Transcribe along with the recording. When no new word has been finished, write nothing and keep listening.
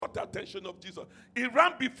the attention of Jesus. He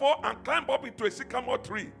ran before and climbed up into a sycamore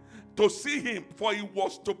tree to see him, for he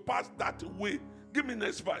was to pass that way. Give me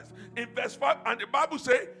next verse. In verse 5, and the Bible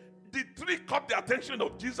says, the tree caught the attention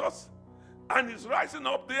of Jesus, and he's rising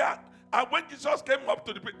up there. And when Jesus came up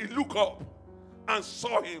to the tree, he looked up and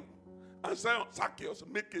saw him and said, Zacchaeus,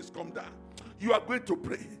 make haste, come down. You are going to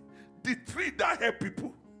pray. The tree that help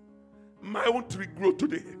people, my own tree grow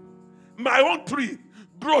today. My own tree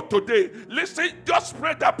grow today. Listen, just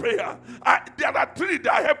pray that prayer. There are trees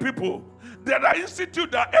that help people. There are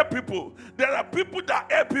institutes that help people. There are people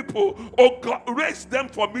that help people. Oh God, raise them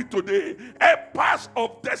for me today. A path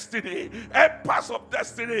of destiny. A path of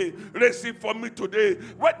destiny. Raise it for me today.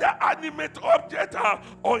 Whether animate object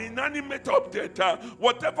or inanimate object,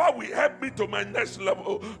 whatever will help me to my next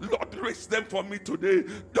level, Lord, raise them for me today.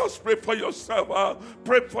 Just pray for yourself.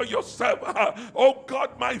 Pray for yourself. Oh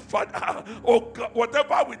God, my Father. Oh God,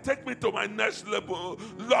 whatever will take me to my next level,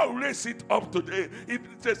 Lord, raise it up today. If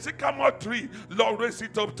it's a sycamore tree, Lord, raise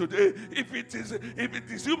it up today. If it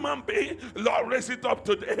is human being, Lord, raise it up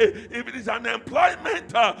today. If it is an employment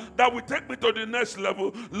that will take me to the next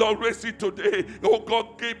level, Lord, raise it today. Oh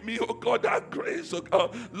God, give me, oh God, that grace. Oh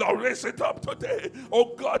God, Lord, raise it up today.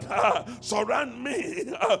 Oh God, surround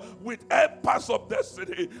me with helpers of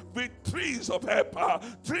destiny, with trees of help,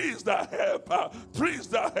 trees that help, trees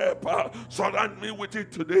that help. Surround me with it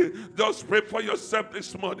today. Just pray for yourself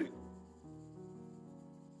this morning.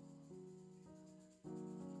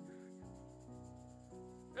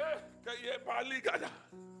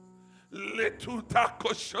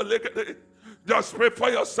 Just pray for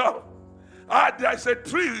yourself. There's a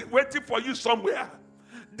tree waiting for you somewhere.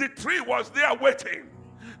 The tree was there waiting.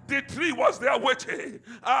 The tree was there waiting.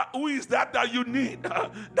 Who is that you need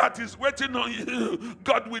that is waiting on you?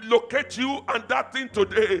 God will locate you, and that thing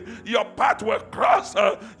today, your path will cross.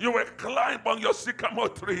 You will climb on your sycamore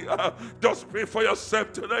tree. Just pray for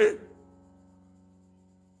yourself today.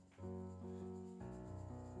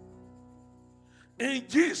 In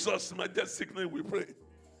Jesus' majestic name we pray.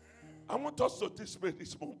 I want us to display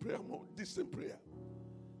this prayer, this same prayer.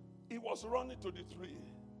 He was running to the tree.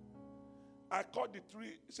 I call the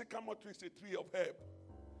tree, sycamore tree is a tree of help.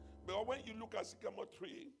 But when you look at sycamore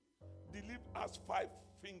tree, the leaf has 5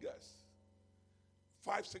 fingers.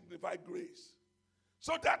 5 signify grace.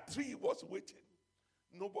 So that tree was waiting.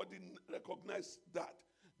 Nobody recognized that.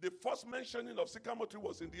 The first mentioning of sycamore tree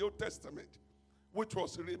was in the Old Testament, which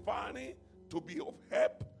was referring to be of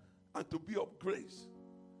help and to be of grace.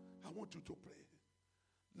 I want you to pray.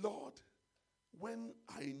 Lord, when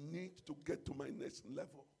I need to get to my next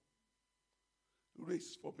level,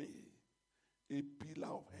 raise for me a pillar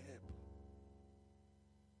of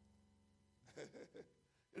help.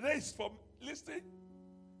 Raise for me. Listen,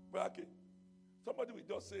 Bracky. Somebody will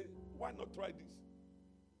just say, why not try this?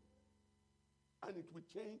 And it will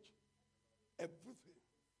change everything.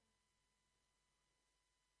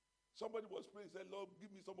 Somebody was praying, said, Lord,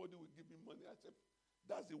 give me somebody who will give me money. I said,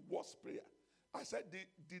 that's the worst prayer. I said,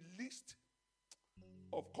 the least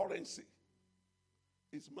of currency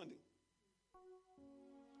is money.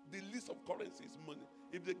 The least of currency is money.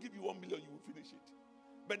 If they give you 1 million, you will finish it.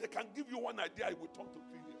 But they can give you one idea, it will turn to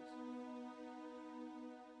 3 years.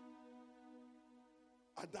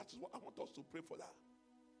 And that's what I want us to pray for that.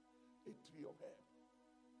 A tree of help.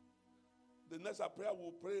 The next prayer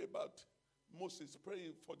we'll pray about Moses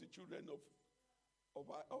praying for the children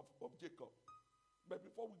of Jacob. But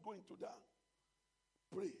before we go into that,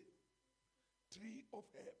 pray. Tree of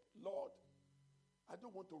help. Lord, I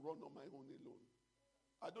don't want to run on my own alone.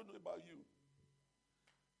 I don't know about you.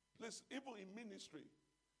 Please, even in ministry,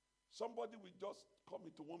 somebody will just come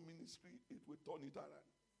into one ministry, it will turn it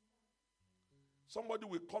around. Somebody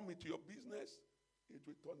will come into your business, it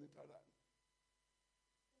will turn it around.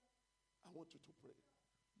 I want you to pray.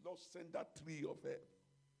 Lord, send that tree of help.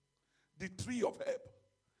 The tree of help.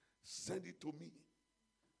 Send it to me.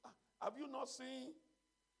 Have you not seen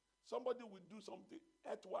somebody will do something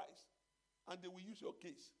earthwise and they will use your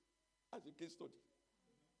case as a case study?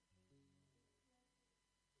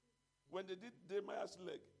 When they did Nehemiah's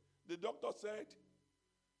leg, the doctor said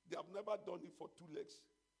they have never done it for 2 legs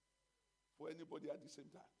for anybody at the same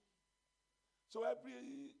time. So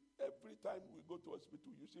every time we go to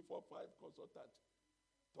hospital, you see 4 or 5 consultants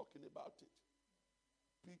talking about it.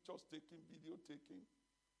 Pictures taken, video taken.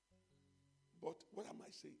 But what am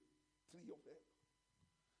I saying? Tree of help.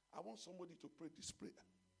 I want somebody to pray this prayer.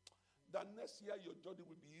 That next year your journey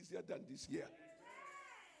will be easier than this year.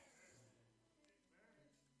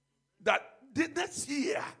 That the next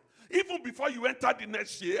year even before you enter the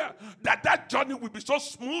next year, that journey will be so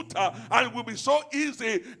smooth and will be so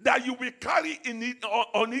easy that you will carry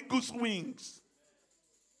on eagle's wings.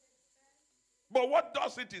 But what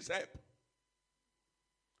does it is help.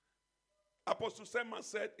 Apostle Simon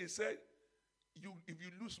said, if you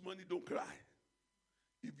lose money, don't cry.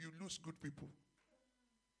 If you lose good people.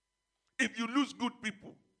 If you lose good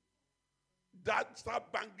people, that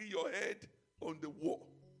start banging your head on the wall.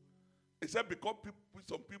 He said, because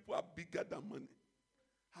some people are bigger than money.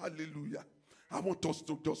 Hallelujah. I want us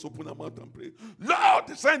to just open our mouth and pray.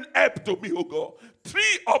 Lord, send help to me, oh God.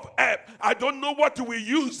 Tree of help. I don't know what we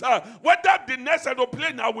use. Whether the next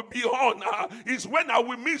aeroplane I will be on is when I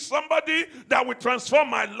will meet somebody that will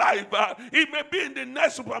transform my life. It may be in the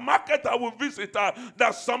next supermarket I will visit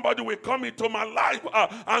that somebody will come into my life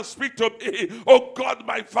and speak to me. Oh God,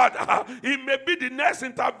 my Father. It may be the next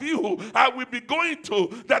interview I will be going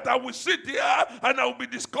to that I will sit there and I will be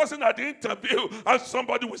discussing at the interview and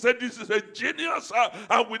somebody will say, this is a genius.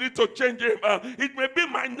 And we need to change him. It may be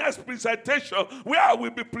my next presentation where I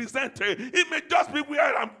will be presenting. It may just be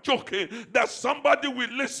where I'm joking that somebody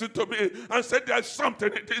will listen to me and say there's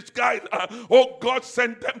something in this guy. Oh God,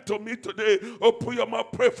 send them to me today. Open your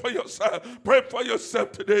mouth, pray for yourself. Pray for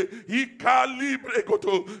yourself today.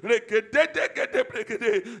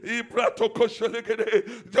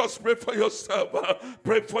 Just pray for yourself.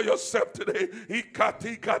 Pray for yourself today.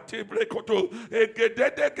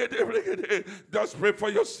 Just pray for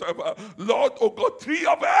yourself. Lord, oh God, tree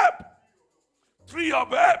of help. Tree of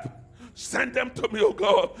help. Send them to me, oh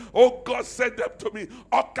God. Oh God, send them to me.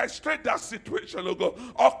 Orchestrate that situation, oh God.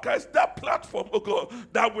 Orchestrate that platform, oh God,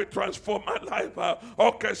 that will transform my life.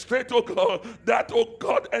 Orchestrate, oh God, that, oh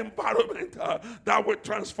God, environment that will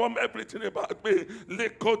transform everything about me.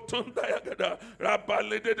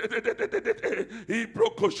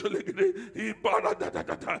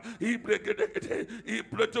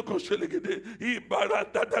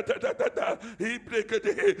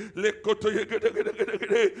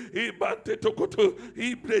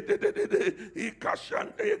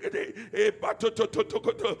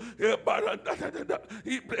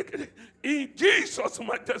 In Jesus'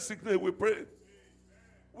 majestic name we pray.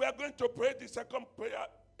 We are going to pray the second prayer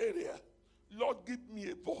area. Lord, give me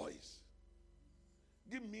a voice.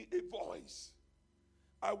 Give me a voice.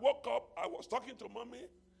 I woke up, I was talking to mommy.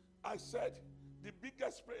 I said, the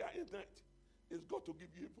biggest prayer in that is God to give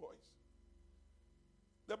you a voice.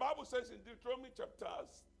 The Bible says in Deuteronomy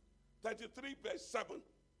chapters 33 verse 7.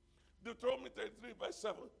 Deuteronomy 33 verse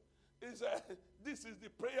 7. This is the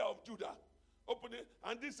prayer of Judah. Open it.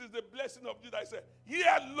 And this is the blessing of Judah. I said,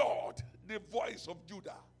 hear, Lord, the voice of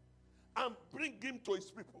Judah, and bring him to his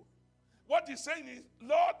people. What he's saying is,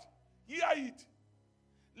 Lord, hear it.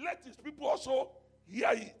 Let his people also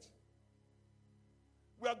hear it.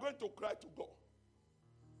 We are going to cry to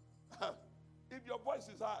God. If your voice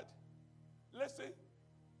is hard, let's say,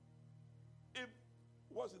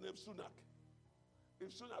 what's the name? Sunak.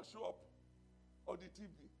 If Sunak show up on the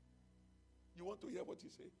TV, you want to hear what he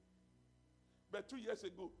say. But 2 years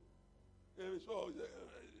ago,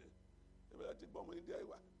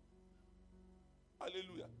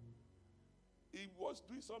 hallelujah. He was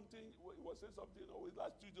doing something, he was saying something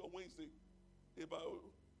last Tuesday or Wednesday about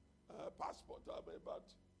passport, about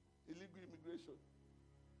illegal immigration.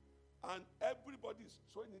 And everybody is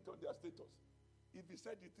showing it on their status. If he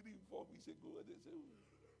said it 3-4 weeks ago, they say,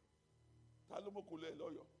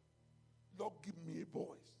 Lord, give me a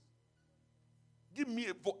voice. Give me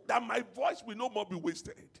a voice, that my voice will no more be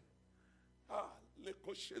wasted.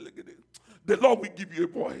 The Lord will give you a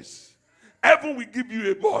voice. Heaven will give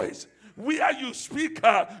you a voice. Where you speak,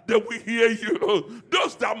 they will hear you.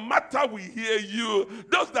 Those that matter will hear you.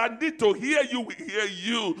 Those that need to hear you will hear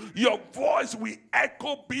you. Your voice will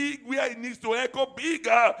echo big where it needs to echo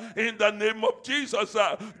bigger in the name of Jesus.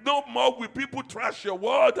 No more will people trash your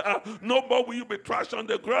word. No more will you be trashed on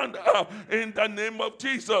the ground in the name of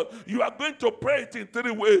Jesus. You are going to pray it in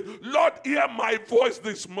 3 ways. Lord, hear my voice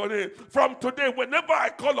this morning. From today, whenever I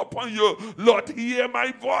call upon you, Lord, hear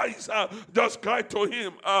my voice. Just cry to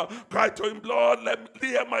him. Cry to him, Lord, let me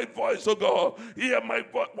hear my voice, oh God. Hear my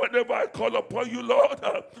voice whenever I call upon you, Lord.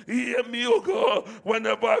 Hear me, oh God.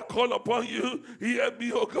 Whenever I call upon you, hear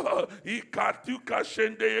me, oh God.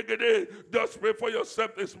 Just pray for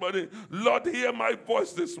yourself this morning. Lord, hear my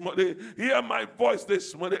voice this morning. Hear my voice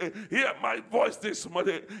this morning. Hear my voice this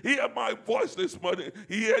morning. Hear my voice this morning.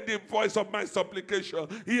 Hear the voice of my supplication.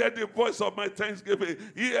 Hear the voice of my thanksgiving.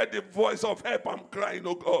 Hear the voice of help. I'm crying,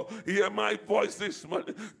 oh God. Hear my voice this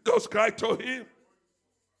morning. Just cry to him. Hear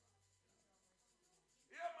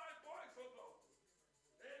my voice, oh God.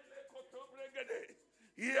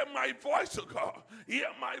 Hear my voice, O God. Hear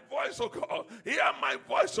my voice, O God. Hear my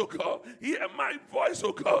voice, O God. Hear my voice,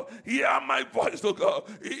 O God. Hear my voice, O God.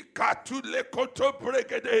 He katule koto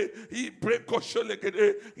bregede. He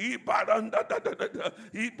brekosholegede. He baranda da da da da.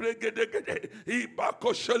 He bregede gede. He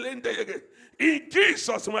bakosholende. In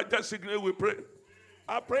Jesus' majestic name we pray.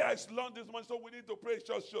 Our prayer is long this month, so we need to pray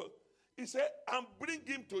short. He said, and bring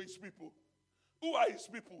him to his people. Who are his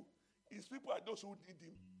people? His people are those who need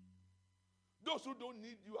him. Those who don't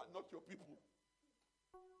need you are not your people.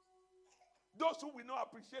 Those who will not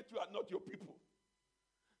appreciate you are not your people.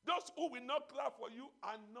 Those who will not clap for you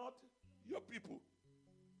are not your people.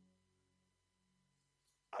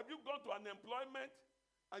 Have you gone to an employment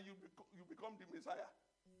and you become the Messiah?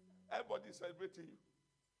 Everybody is celebrating you.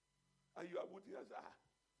 And you are waiting and say,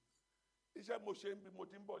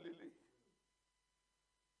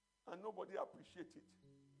 and nobody appreciates it.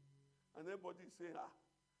 And everybody is saying,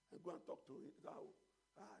 go and talk to him.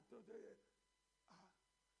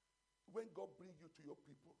 When God brings you to your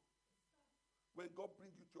people,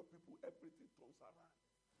 everything turns around.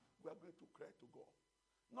 We are going to cry to God.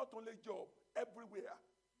 Not only job, everywhere.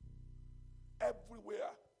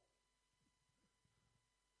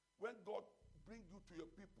 When God brings you to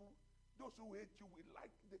your people, those who hate you will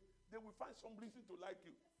like, they will find some reason to like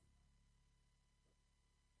you.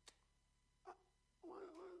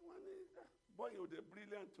 Boy, they're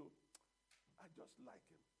brilliant too. I just like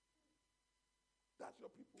him. That's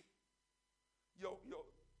your people. Your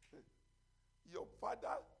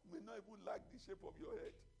father may not even like the shape of your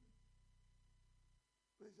head.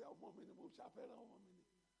 Lord,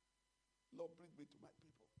 bring me to my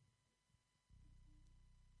people.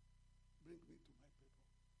 Bring me to my people.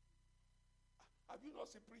 Have you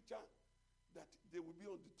not seen preacher that they will be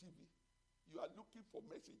on the TV? You are looking for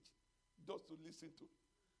message just to listen to.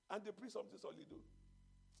 And they preach something solid.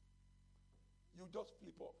 You just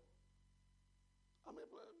flip up.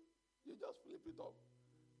 You just flip it up.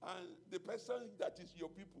 And the person that is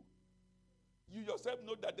your people, you yourself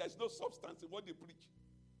know that there's no substance in what they preach.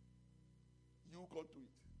 You come to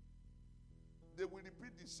it. They will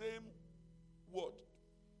repeat the same word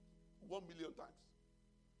 1 million times.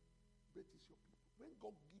 But it's your people. When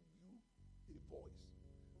God gives you a voice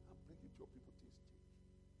and bring it to your people, things change.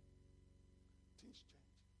 Things change.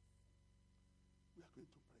 We are going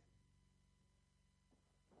to pray.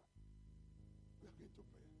 We are going to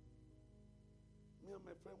pray. Me and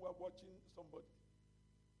my friend were watching somebody,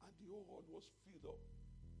 and the whole hall was filled up.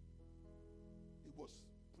 He was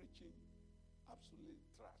preaching absolute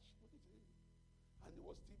trash. And he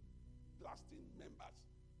was still blasting members.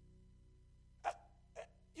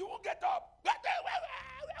 You won't get up.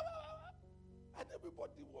 And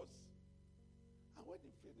everybody was. And when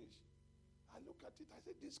he finished, I look at it, I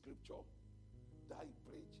said, this scripture that he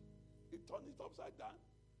preached, he turned it upside down,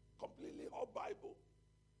 completely whole Bible.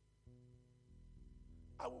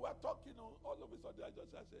 And we were talking, all of a sudden, I said,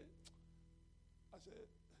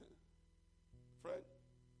 friend,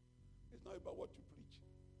 it's not about what you preach.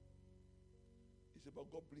 It's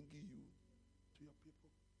about God bringing you to your people.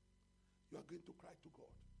 You are going to cry to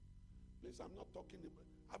God. Please, I'm not talking about.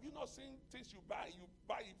 Have you not seen things you buy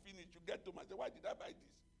it, finish, you get to and say, why did I buy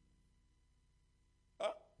this?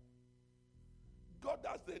 Huh? God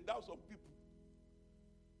has endowed some people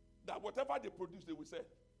that whatever they produce, they will sell.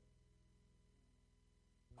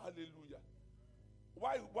 Hallelujah.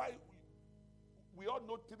 Why we all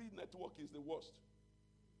know 3 network is the worst.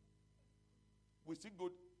 We still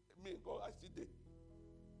go, God, I still there.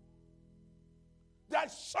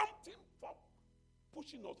 There's something for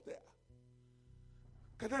pushing us there.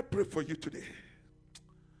 Can I pray for you today?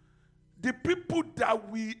 The people that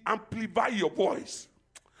will amplify your voice,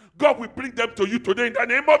 God will bring them to you today in the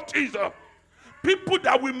name of Jesus. People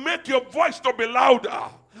that will make your voice to be louder.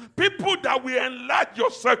 People that will enlarge your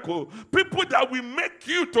circle. People that will make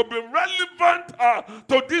you to be relevant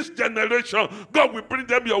to this generation. God will bring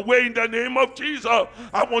them your way in the name of Jesus.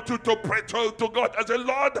 I want you to pray to God and say,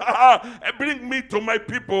 Lord, bring me to my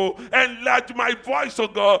people. Enlarge my voice, oh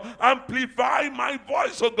God. Amplify my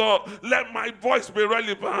voice, oh God. Let my voice be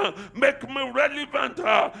relevant. Make me relevant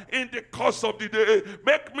in the course of the day.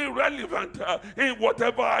 Make me relevant in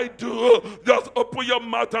whatever I do. Just open your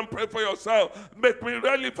mouth and pray for yourself. Make me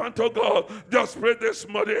relevant, oh God. Just pray this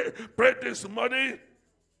morning. Pray this morning.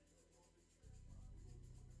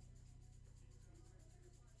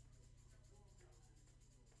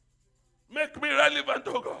 Make me relevant,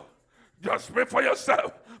 oh God. Just pray for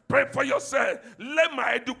yourself. Pray for yourself. Let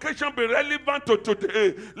my education be relevant to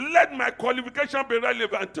today. Let my qualification be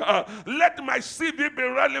relevant. Let my CV be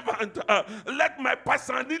relevant. Let my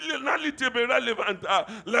personality be relevant.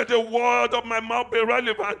 Let the word of my mouth be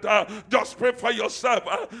relevant. Just pray for yourself.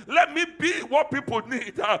 Let me be what people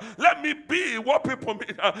need. Let me be what people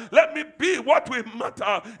need. Let me be what will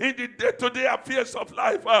matter in the day-to-day affairs of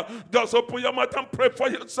life. Just open your mouth and pray for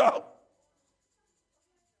yourself.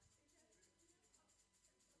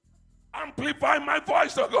 Amplify my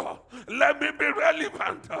voice, oh God. Let me be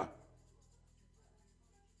relevant.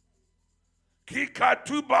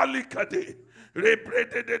 Kikatubalikade.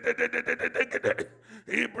 Rebrede.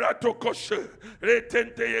 Ibrato koshe.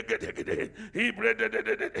 Retente yegede.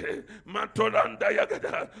 Ibrede. Matolanda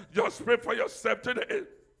yagada. Just pray for yourself today.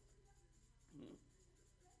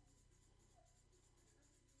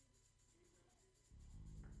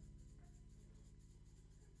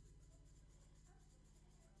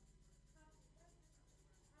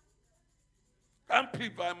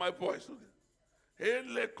 Amplify my voice.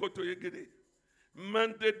 Hele koto yegede.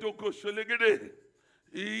 Mande doko sholegede.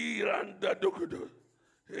 Iranda dokodo.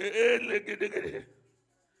 Hele gede.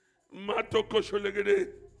 Mato kosholegede.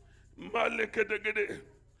 Malekede.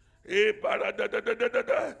 E barada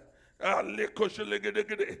da. Ale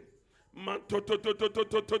kosholegede. Manto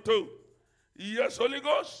to. Yes, Holy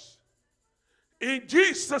Ghost. In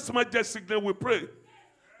Jesus' majestic name we pray.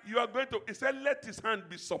 You are going to, he said, let his hand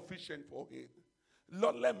be sufficient for him.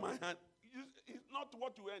 Lord, let my hand. It's not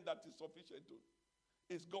what you earn that is sufficient to.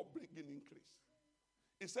 It's God bringing increase.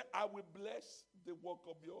 He said, I will bless the work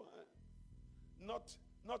of your hand.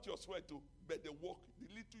 Not your sweat, but the work, the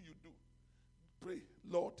little you do. Pray,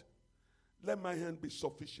 Lord, let my hand be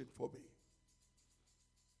sufficient for me.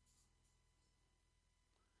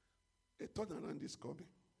 A turnaround is coming.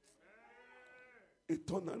 A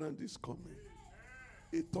turnaround is coming.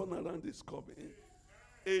 A turnaround is coming.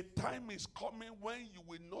 A time is coming when you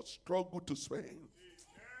will not struggle to spend.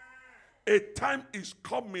 A time is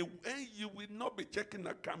coming when you will not be checking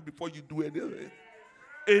account before you do anything.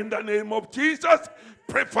 In the name of Jesus,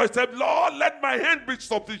 pray for yourself. Lord, let my hand be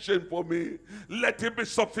sufficient for me. Let it be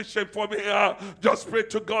sufficient for me. Just pray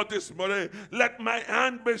to God this morning. Let my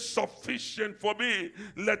hand be sufficient for me.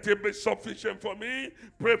 Let it be sufficient for me.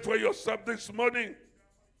 Pray for yourself this morning.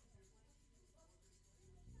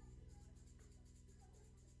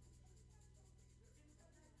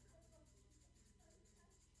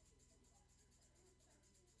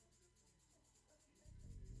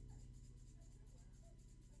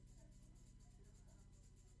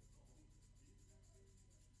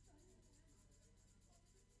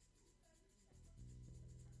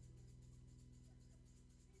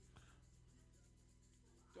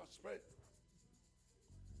 Pray.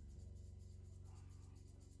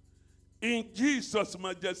 In Jesus'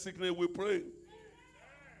 majestic name we pray.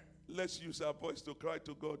 Let's use our voice to cry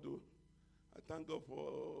to God. I thank God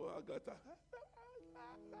for Agatha.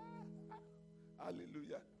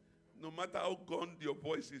 Hallelujah. No matter how gone your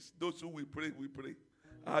voice is, those who we pray, we pray.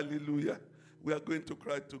 Hallelujah. We are going to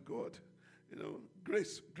cry to God.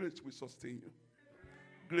 Grace will sustain you.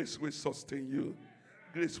 Grace will sustain you.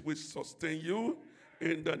 Grace will sustain you.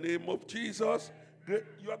 In the name of Jesus,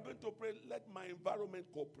 you are going to pray, let my environment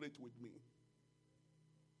cooperate with me.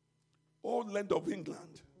 Oh, land of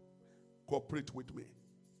England, cooperate with me.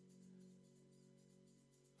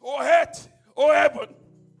 Oh, earth, oh, heaven,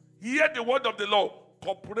 hear the word of the Lord,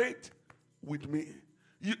 cooperate with me.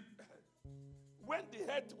 When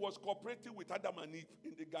the earth was cooperating with Adam and Eve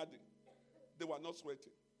in the garden, they were not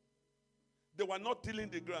sweating. They were not tilling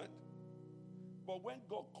the ground. But when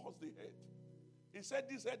God caused the earth, he said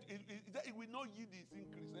this head, it will not yield its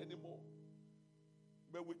increase anymore.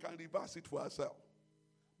 But we can reverse it for ourselves.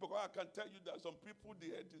 Because I can tell you that some people, the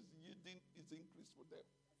head is yielding its increase for them.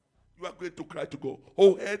 You are going to cry to God,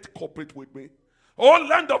 oh head, cooperate with me. Oh,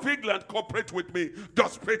 land of England, cooperate with me.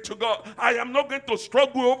 Just pray to God. I am not going to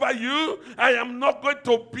struggle over you. I am not going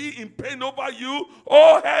to be in pain over you.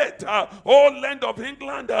 Oh, head, oh, land of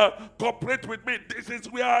England, cooperate with me. This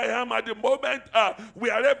is where I am at the moment.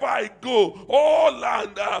 Wherever I go, oh,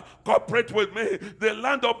 land, cooperate with me. The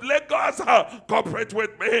land of Lagos, cooperate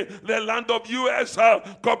with me. The land of US,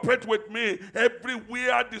 cooperate with me.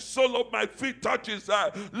 Everywhere the sole of my feet touches,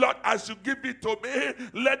 Lord, as you give it to me,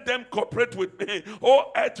 let them cooperate with me.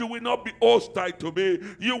 Oh, earth, you will not be hostile to me.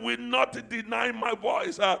 You will not deny my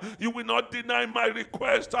voice. You will not deny my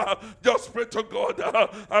request. Just pray to God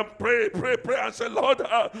and pray and say, Lord,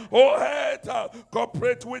 oh, earth,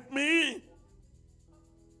 cooperate with me.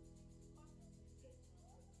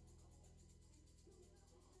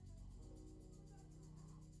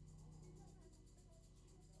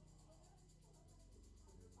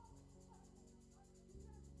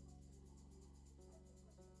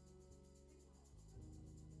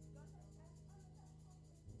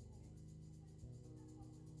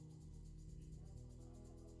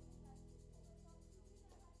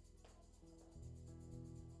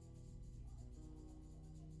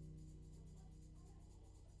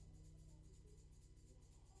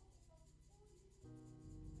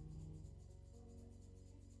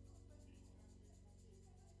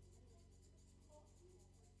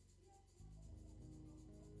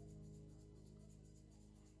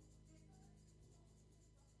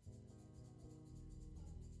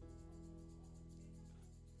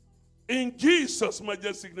 In Jesus'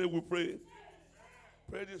 majestic name we pray.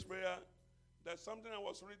 Pray this prayer. There's something I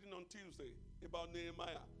was reading on Tuesday about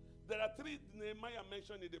Nehemiah. There are 3 Nehemiah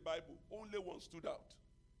mentioned in the Bible. Only one stood out.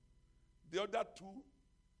 The other 2,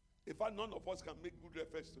 in fact, none of us can make good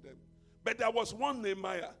reference to them. But there was one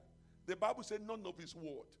Nehemiah. The Bible said none of his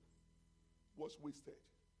word was wasted.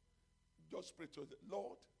 Just pray to the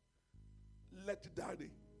Lord, let Daddy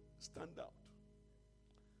stand out.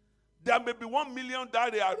 There may be 1 million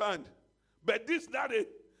Daddy around, but this Daddy,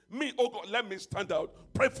 me, oh God, let me stand out.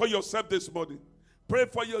 Pray for yourself this morning. Pray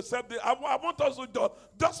for yourself. I want us to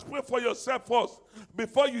just pray for yourself first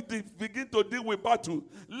before you begin to deal with battle.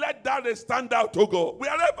 Let Daddy stand out, oh God.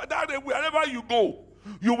 Wherever you go,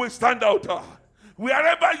 you will stand out.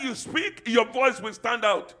 Wherever you speak, your voice will stand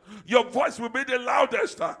out. Your voice will be the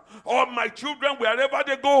loudest. All my children, wherever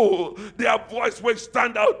they go, their voice will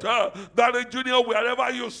stand out. Daddy Junior,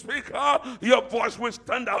 wherever you speak, your voice will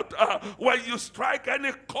stand out. When you strike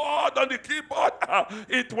any chord on the keyboard,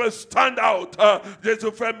 it will stand out.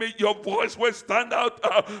 Jesus Femi, your voice will stand out.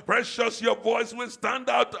 Precious, your voice will stand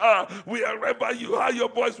out. Wherever you are, your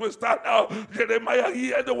voice will stand out. Jeremiah,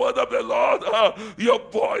 hear the word of the Lord. Your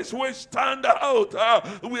voice will stand out.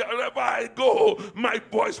 Wherever I go, my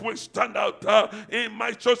voice will stand out. In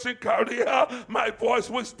my chosen career, my voice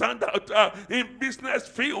will stand out. In business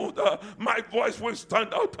field, my voice will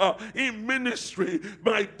stand out. In ministry,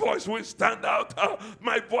 my voice will stand out.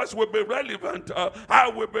 My voice will be relevant. I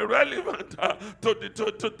will be relevant to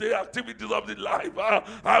the activities of the life.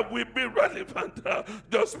 I will be relevant.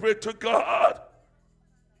 Just pray to God.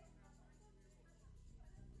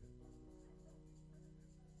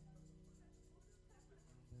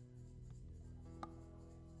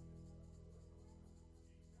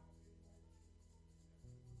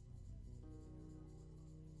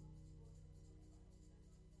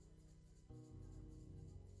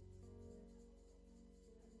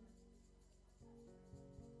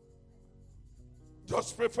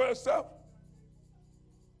 Just pray for yourself.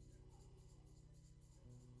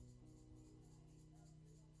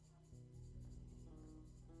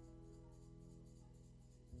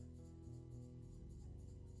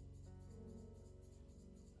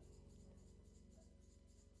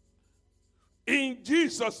 In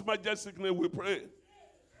Jesus' majestic name we pray.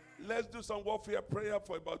 Let's do some warfare prayer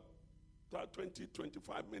for about 20,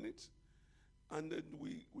 25 minutes. And then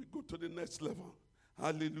we go to the next level.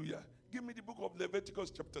 Hallelujah. Give me the book of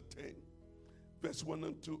Leviticus chapter 10, verse 1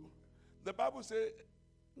 and 2. The Bible says,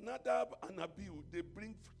 Nadab and Abihu, they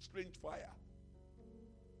bring strange fire.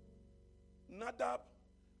 Nadab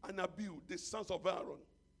and Abihu, the sons of Aaron,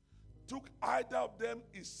 took either of them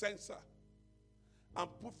his censer and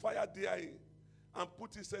put fire therein and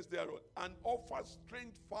put incense thereon and offer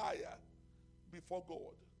strange fire before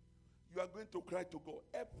God. You are going to cry to God,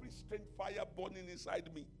 every strange fire burning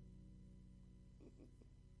inside me,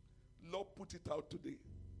 Lord, put it out today.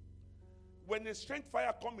 When a strange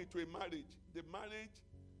fire comes into a marriage, the marriage,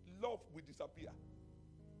 love will disappear.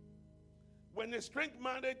 When a strange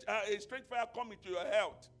fire comes into your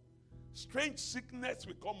health, strange sickness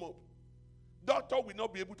will come up. Doctor will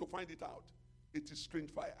not be able to find it out. It is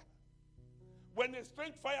strange fire. When a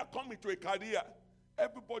strange fire comes into a career,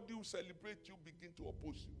 everybody who celebrates you begin to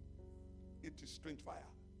oppose you. It is strange fire.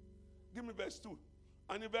 Give me verse 2.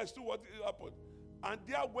 And in verse 2, what happened? And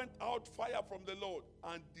there went out fire from the Lord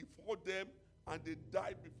and devoured them, and they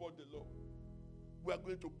died before the Lord. We are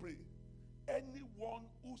going to pray. Anyone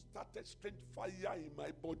who started strange fire in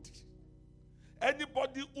my body,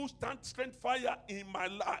 anybody who started strange fire in my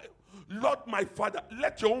life, Lord my Father,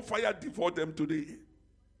 let your own fire devour them today.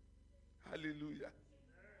 Hallelujah.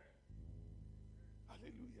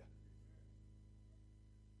 Hallelujah.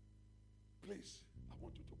 Please, I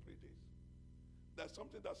want you to pray this. There's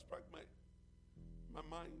something that struck my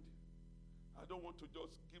mind. I don't want to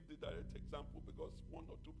just give the direct example because 1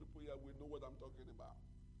 or 2 people here will know what I'm talking about.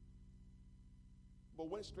 But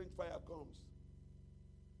when strange fire comes,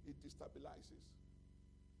 it destabilizes.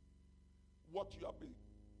 What you have been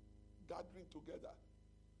gathering together,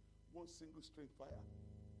 one single strange fire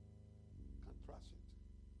can trash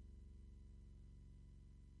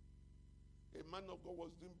it. A man of God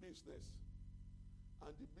was doing business,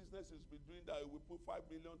 and the business is between that we put 5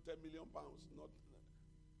 million, 10 million pounds,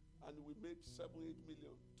 and we made 7, 8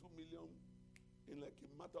 million, 2 million in like a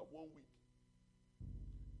matter of 1 week.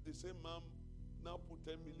 The same man now put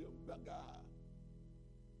 10 million back,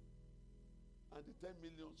 and the 10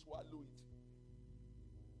 million swallow it.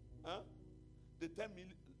 The 10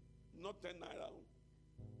 million, not 10 naira,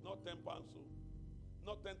 not 10 pounds,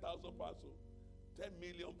 not 10,000 pounds, 10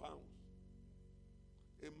 million pounds.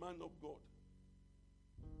 A man of God.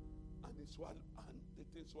 And he swallow, and the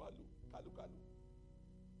thing swallow. Kalu kalu.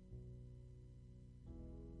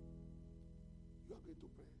 You are going to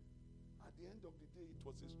pray. At the end of the day, it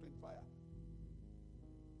was a strange fire.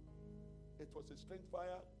 It was a strange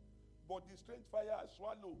fire, but the strange fire has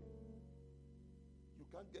swallowed. You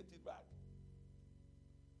can't get it back.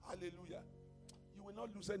 Hallelujah. You will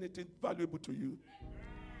not lose anything valuable to you.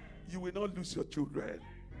 You will not lose your children.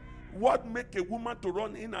 What make a woman to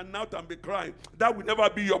run in and out and be crying? That will never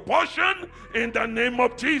be your portion in the name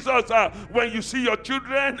of Jesus. When you see your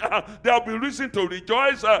children, there will be reason to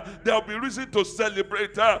rejoice. There will be reason to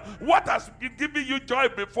celebrate. What has given you joy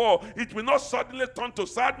before, it will not suddenly turn to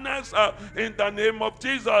sadness in the name of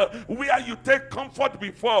Jesus. Where you take comfort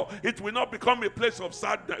before, it will not become a place of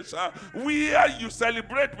sadness. Where you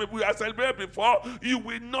celebrate, we are celebrating before, you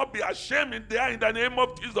will not be ashamed in there in the name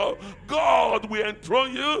of Jesus. God will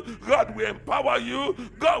enthrone you. God will empower you.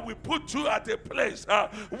 God will put you at a place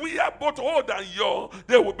we are both old and young.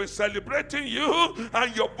 They will be celebrating you,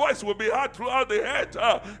 and your voice will be heard throughout the earth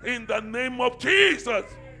in the name of Jesus.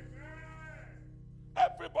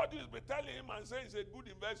 Everybody will be telling him and saying he's a good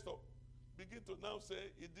investor. Begin to now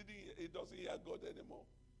say he doesn't hear God anymore.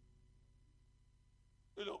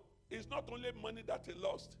 You know, it's not only money that he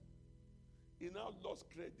lost. He now lost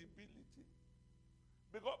credibility.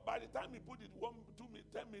 Because by the time he put it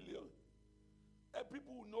 10 million,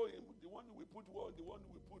 people who know him, the one who will put 1, the one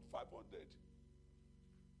who will put 500,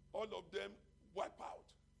 all of them wipe out.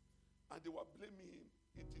 And they were blaming him.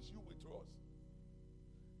 It is you we trust.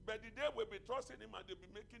 But the day we'll be trusting him and they'll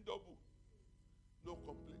be making double. No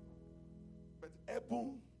complaint. But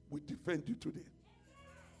heaven will defend you today.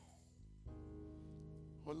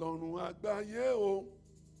 Ọlọ́run àgbáyé o.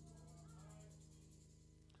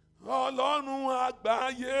 Ọlọ́run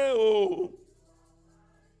àgbáyé o.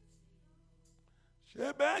 Ṣé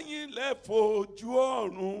bẹ́yìn lẹ fojú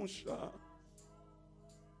ọ̀run ṣá?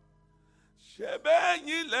 Ṣé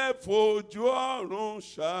bẹ́yìn lẹ fojú ọ̀run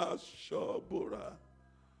ṣàṣọ́bùrà?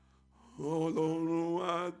 Ọlọ́run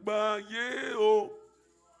àgbáyé o.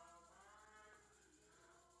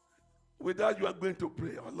 With that, you are going to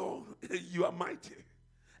pray. Oh Lord, you are mighty.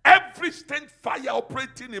 Every strange fire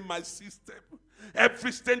operating in my system,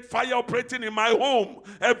 every strange fire operating in my home,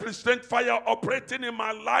 every strange fire operating in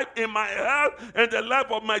my life, in my health, in the life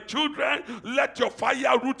of my children, let your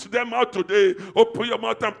fire root them out today. Open your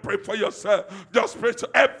mouth and pray for yourself. Just pray to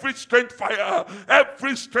every strange fire,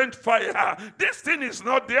 every strange fire. This thing is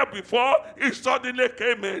not there before, it suddenly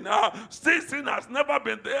came in. This thing has never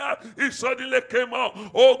been there, it suddenly came out.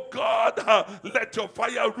 Oh God, let your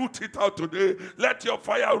fire root it out today. Let your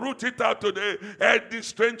fire root it out today. Any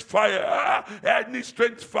strange fire, any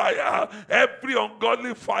strange fire, every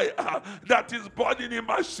ungodly fire that is burning in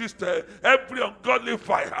my system, every ungodly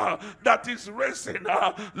fire that is racing,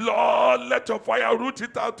 Lord, let your fire root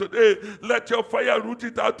it out today. Let your fire root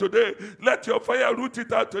it out today. Let your fire root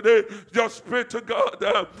it out today. Just pray to God.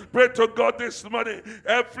 Pray to God this morning.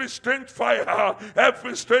 Every strange fire,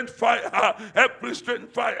 every strange fire, every strange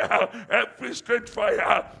fire, every strange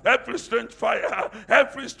fire, every strange fire,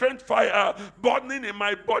 every strange fire burning in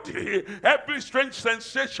my body, every strange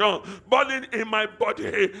sensation burning in my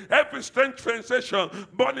body, every strange sensation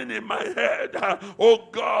burning in my head. Oh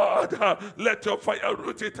God, let your fire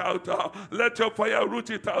root it out. Let your fire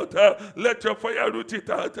root it out. Let your fire root it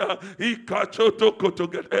out.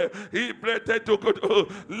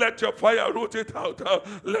 Let your fire root it out.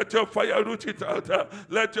 Let your fire root it out.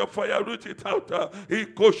 Let your fire root it out.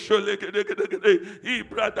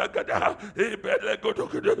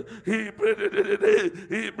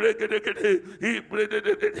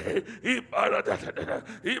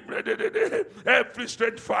 Every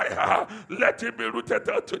strange fire, let it be rooted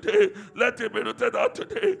out today. Let it be rooted out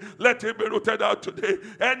today. Let it be rooted out today.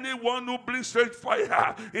 Anyone who brings strange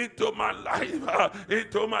fire into my life,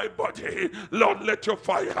 into my body, Lord, let your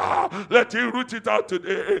fire, let it root it out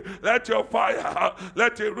today. Let your fire,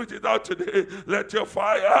 let it root it out today. Let your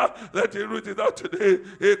fire, let it root it out today.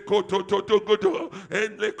 Let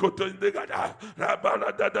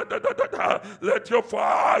your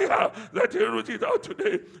fire, let it root it out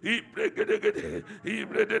today.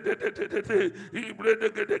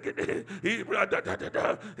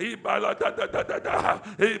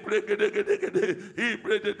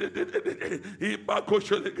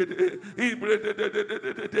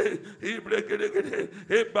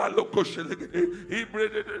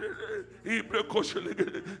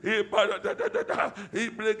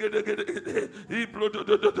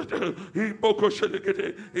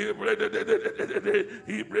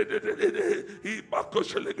 He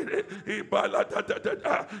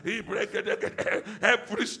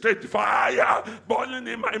every state fire burning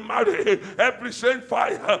in my marriage, every strange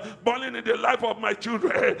fire burning in the life of my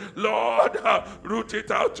children, Lord, root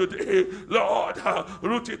it out today. Lord,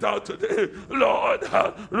 root it out today. Lord,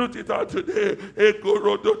 root it out today.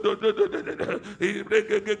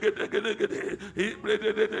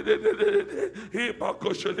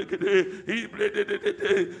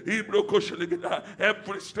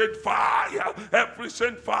 Every straight fire, every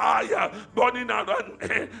straight fire burning around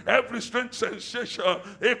me, every strange sensation.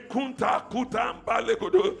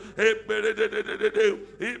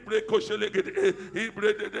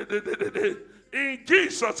 In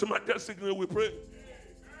Jesus' majestic name we pray.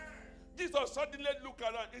 Jesus suddenly looked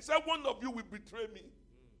around. He said, one of you will betray me.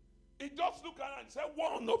 He just looked around and said,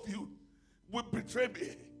 one of you will betray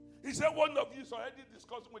me. He said, one of you is already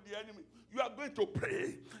discussing with the enemy. You are going to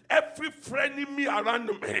pray. Every frenemy around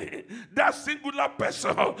me, that singular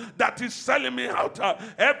person that is selling me out,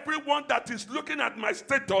 everyone that is looking at my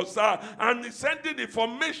status and is sending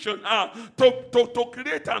information to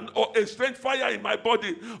create a strange fire in my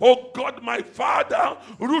body. Oh God, my Father,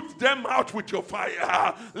 root them out with your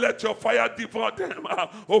fire. Let your fire devour them.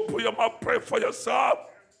 Open your mouth, pray for yourself.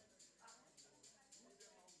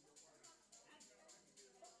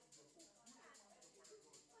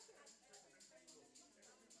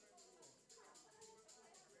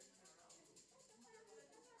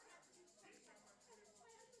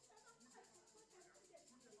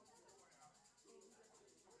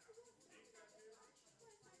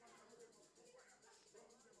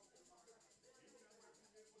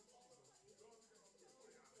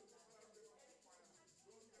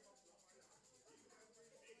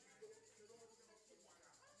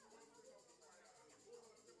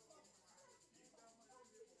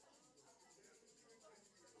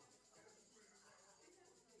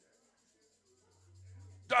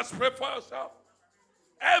 Just pray for yourself.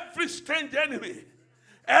 Every strange enemy,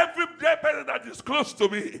 every person that is close to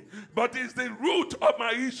me, but is the root of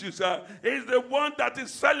my issues, is the one that is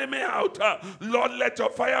selling me out. Lord, let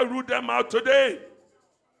your fire root them out today.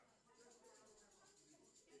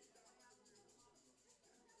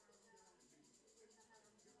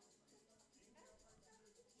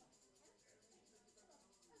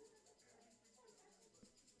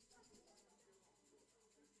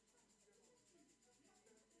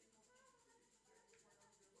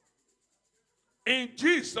 In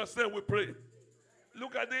Jesus' name we pray.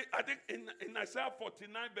 Look at it. I think in Isaiah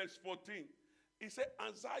 49 verse 14, he said,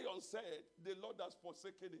 and Zion said, the Lord has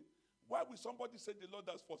forsaken him. Why will somebody say the Lord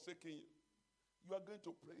has forsaken you? You are going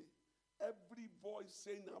to pray. Every voice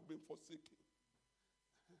saying I've been forsaken.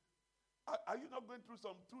 Are you not going through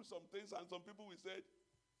some things, and some people will say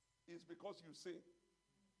it's because you sin?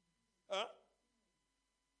 Huh?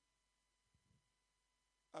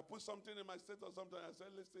 I put something in my status sometimes. I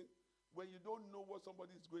said, listen, when you don't know what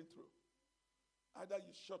somebody is going through, either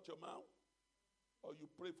you shut your mouth or you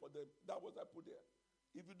pray for them. That was I put there.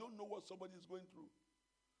 If you don't know what somebody is going through,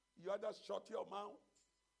 you either shut your mouth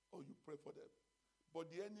or you pray for them.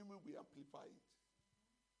 But the enemy will amplify it.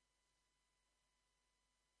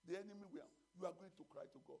 The enemy will. You are going to cry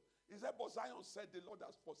to God. He said, but Zion said, the Lord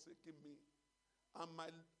has forsaken me, and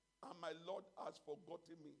my Lord has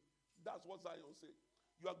forgotten me. That's what Zion said.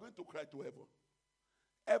 You are going to cry to heaven.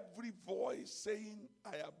 Every voice saying,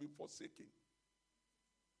 I have been forsaken.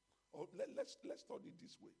 Or let's study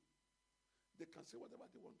this way. They can say whatever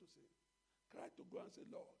they want to say. Cry to God and say,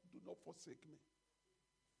 Lord, do not forsake me.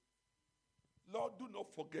 Lord, do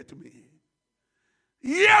not forget me.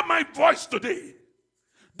 Hear my voice today.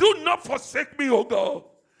 Do not forsake me, oh God.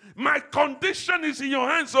 My condition is in your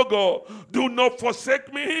hands, oh God. Do not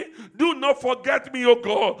forsake me. Do not forget me, oh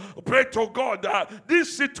God. Pray to God that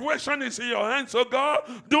this situation is in your hands, oh God.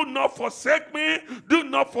 Do not forsake me. Do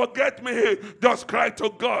not forget me. Just cry to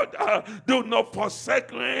God. Do not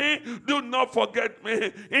forsake me. Do not forget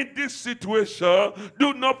me in this situation.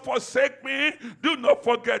 Do not forsake me. Do not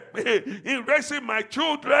forget me in raising my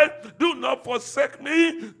children. Do not forsake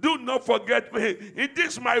me. Do not forget me in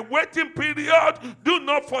this my waiting period. Do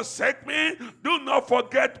not forsake me. Do not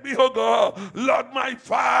forget me, oh God. Lord, my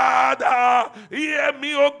Father, hear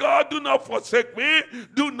me, oh God. Do not forsake me.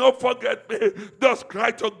 Do not forget me. Just cry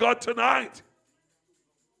to God tonight.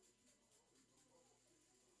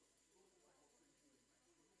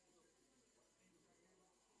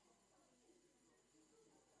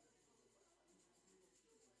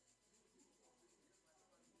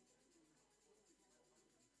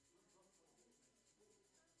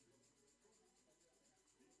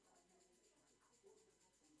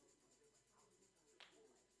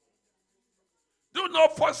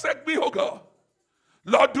 not forsake me, oh God.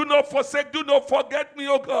 Lord, do not forsake, do not forget me,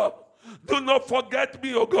 oh God. Do not forget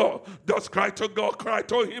me, oh God. Just cry to God, cry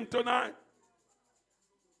to him tonight.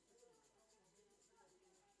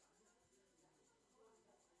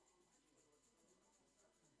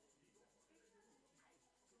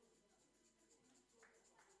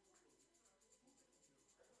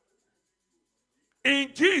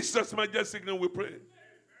 In Jesus' majestic name we pray.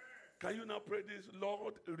 Can you now pray this?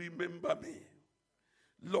 Lord, remember me.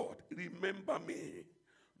 Lord, remember me.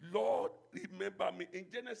 Lord, remember me. In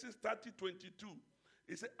Genesis 30:22,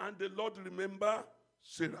 it said, and the Lord remember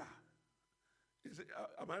Sarah. Is it,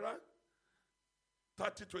 am I right?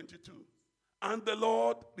 30:22. And the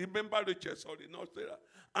Lord remember Rachel, sorry, not Sarah.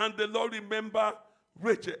 And the Lord remember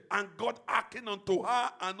Rachel, and God hearkened unto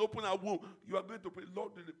her and opened her womb. You are going to pray,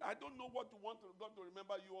 Lord, I don't know what you want God to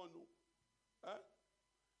remember you on. No.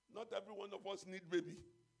 Not every one of us need baby.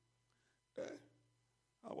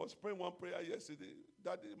 I was praying one prayer yesterday.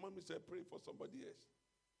 Daddy, mommy said, pray for somebody else.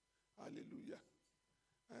 Hallelujah.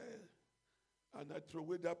 And I throw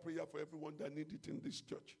away that prayer for everyone that needs it in this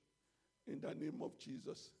church. In the name of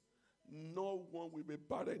Jesus. No one will be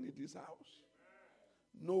barren in this house.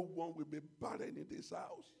 No one will be barren in this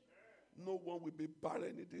house. No one will be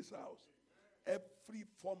barren in this house. Every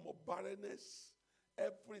form of barrenness,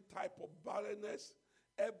 every type of barrenness,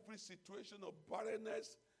 every situation of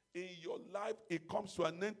barrenness in your life, it comes to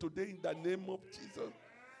an end today in the name of Jesus.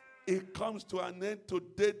 It comes to an end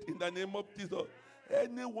today in the name of Jesus.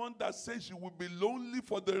 Anyone that says you will be lonely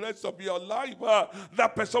for the rest of your life,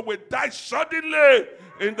 that person will die suddenly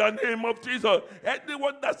in the name of Jesus.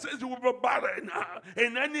 Anyone that says you will be barren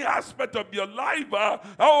in any aspect of your life,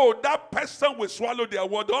 that person will swallow their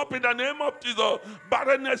word up in the name of Jesus.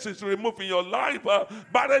 Barrenness is removed in your life.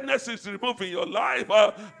 Barrenness is removed in your life.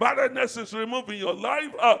 Barrenness is removed in your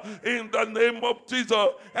life in the name of Jesus.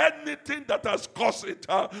 Anything that has caused it,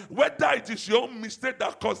 whether it is your own mistake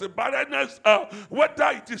that caused the barrenness,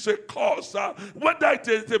 whether it is a cause, whether it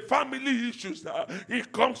is a family issues,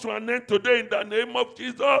 it comes to an end today in the name of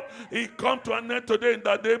Jesus. It comes to an end today in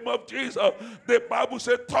the name of Jesus. The Bible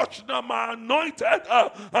says, touch not my anointed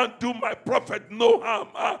and do my prophet no harm.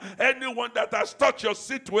 Anyone that has touched your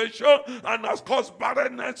situation and has caused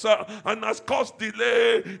barrenness and has caused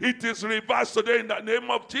delay, it is reversed today in the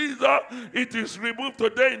name of Jesus. It is removed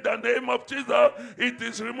today in the name of Jesus. It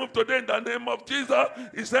is removed today in the name of Jesus.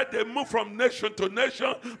 He said they move from nation to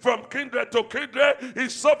nation, from kindred to kindred. He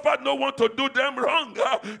suffered no one to do them wrong.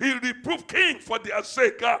 He reproved king for their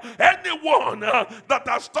sake. Anyone that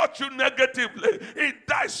has touched you negatively, he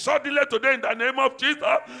dies suddenly today in the name of Jesus.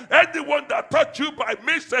 Anyone that touched you by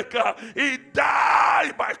mistake, he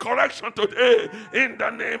died by correction today in the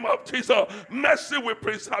name of Jesus. Mercy will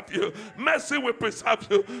preserve you. Mercy will preserve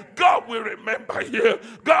you. God will remember you.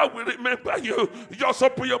 God will remember you. Just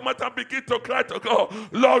open your mouth and begin to cry to God.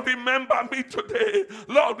 Lord, remember me today.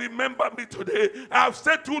 Lord, remember me today. I have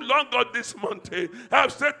stayed too long on this mountain. I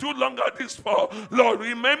have stayed too long on this fall. Lord,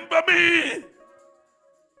 remember me.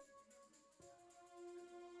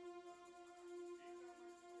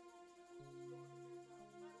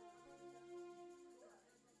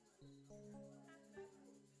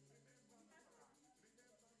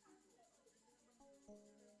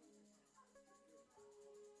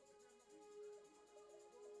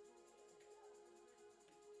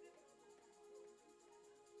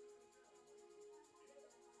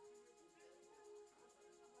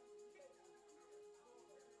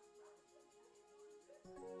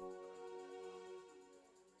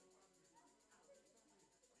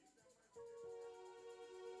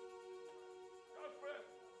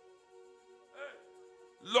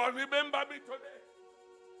 Lord, remember me today.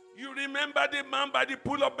 You remember the man by the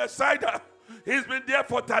pool of Bethesda. He's been there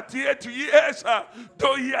for 38 years.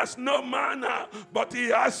 Though he has no man, but he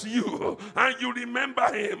has you. And you remember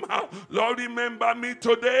him. Lord, remember me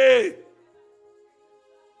today.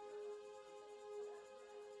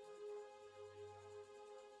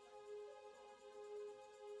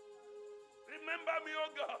 Remember me,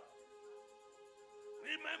 oh God.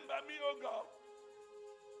 Remember me, oh God.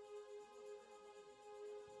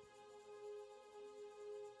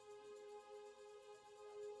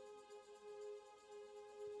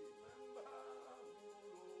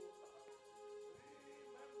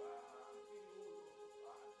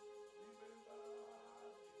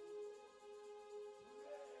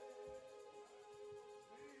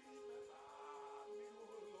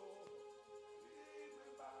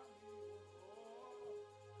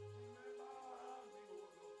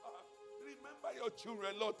 your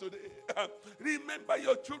children, Lord, today. Remember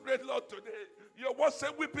your children, Lord, today. Your word said,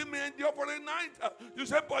 weeping may endure for a night. You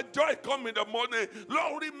said, but joy come in the morning.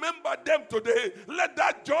 Lord, remember them today. Let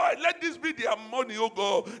that joy, let this be their money, oh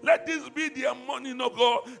God. Let this be their money, oh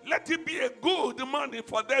God. Let it be a good money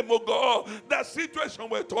for them, oh God. That situation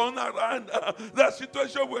will turn around. That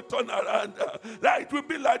situation will turn around. That it will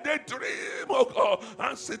be like they dream, oh God.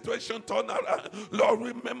 And situation turn around. Lord,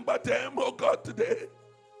 remember them, oh God, today.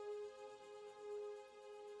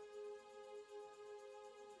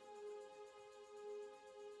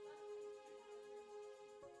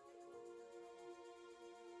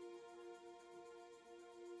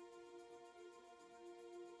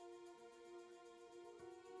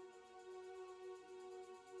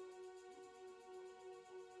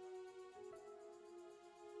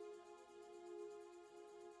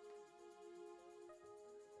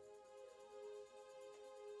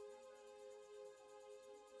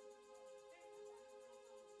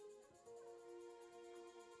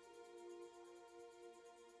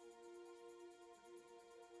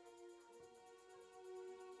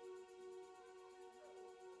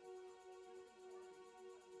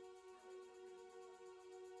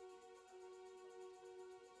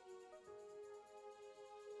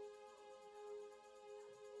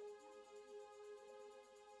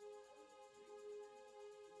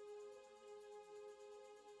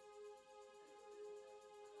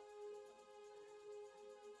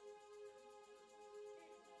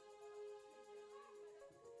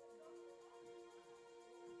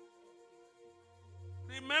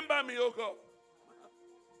 Remember me, oh God.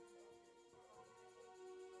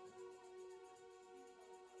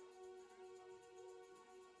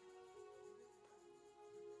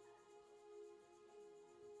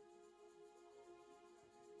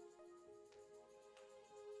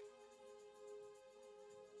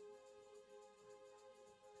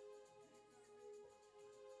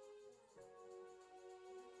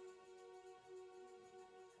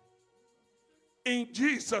 In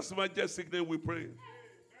Jesus' majestic name we pray.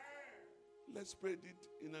 Let's pray it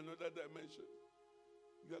in another dimension.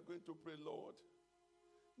 You are going to pray, Lord,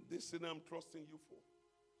 this thing I'm trusting you for,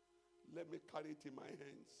 let me carry it in my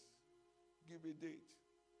hands. Give a date.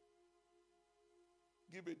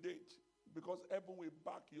 Give a date. Because heaven will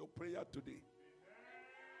back your prayer today.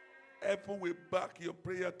 Heaven will back your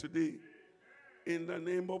prayer today. In the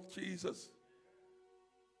name of Jesus.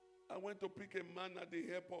 I went to pick a man at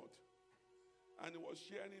the airport, and he was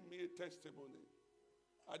sharing me a testimony.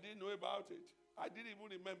 I didn't know about it. I didn't even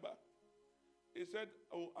remember. He said,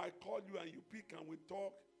 oh, I called you and you pick and we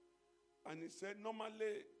talk. And he said,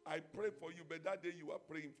 normally I pray for you, but that day you are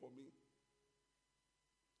praying for me.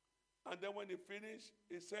 And then when he finished,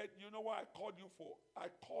 he said, you know what I called you for? I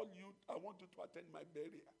called you, I want you to attend my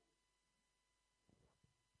burial.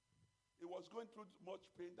 He was going through much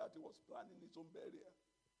pain that he was planning his own burial.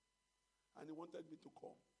 And he wanted me to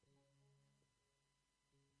come.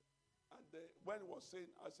 And when he was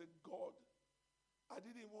saying, I said, God, I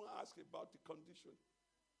didn't even ask about the condition.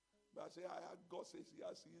 But I said, God says he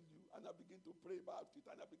has healed you. And I begin to pray about it.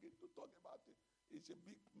 And I begin to talk about it. He's a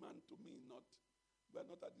big man to me, we're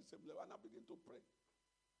not at the same level. And I begin to pray.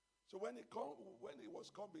 So when he was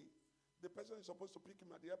coming, the person is supposed to pick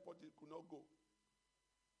him at the airport, he could not go.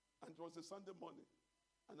 And it was a Sunday morning.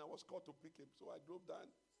 And I was called to pick him. So I drove down.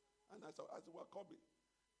 And as we were coming,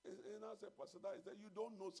 and I said, Pastor, he said, you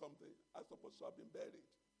don't know something. I'm supposed to have been buried.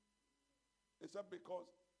 He said, because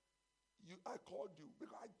I called you,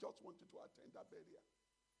 because I just wanted to attend that burial.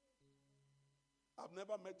 I've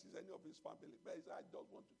never met any of his family, but he said, I just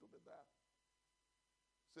want you to be there.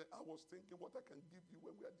 So I was thinking what I can give you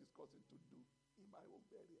when we are discussing to do in my own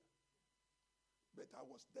burial. But I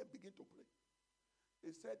was then begin to pray. He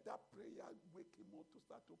said that prayer wake him up to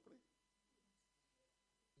start to pray.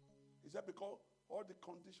 He said, because all the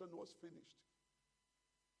condition was finished.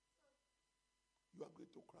 You are going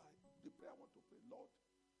to cry. The prayer I want to pray, Lord,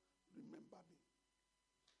 remember me.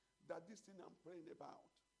 That this thing I'm praying about,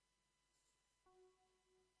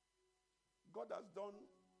 God has done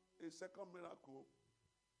a second miracle.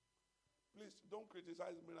 Please don't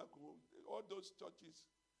criticize miracle. All those churches,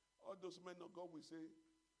 all those men of God will say,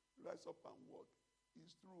 rise up and walk.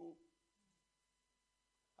 It's true.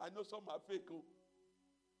 I know some are fake.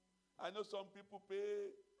 I know some people pay,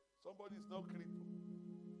 somebody is not crippled.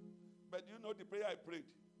 But you know the prayer I prayed?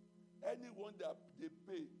 Anyone that they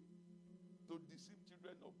pay to deceive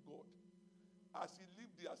children of God, as he leave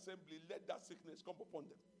the assembly, let that sickness come upon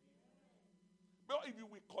them. But if you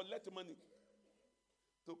will collect money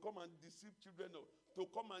to come and deceive children, to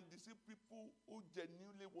come and deceive people who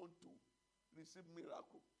genuinely want to receive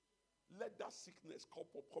miracle, let that sickness come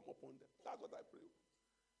upon them. That's what I pray.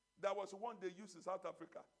 There was one they used in South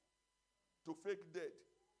Africa to fake dead.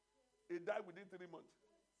 He died within 3 months.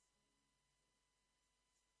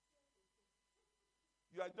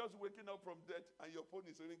 You are just waking up from death and your phone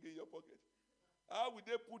is ringing in your pocket. How will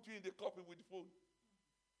they put you in the coffin with the phone?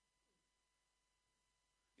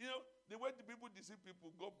 You know, the way the people deceive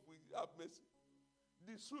people, God will have mercy.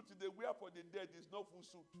 The suit they wear for the dead is not full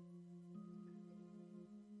suit.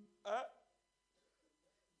 Huh?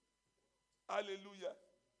 Hallelujah.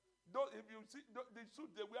 If you see the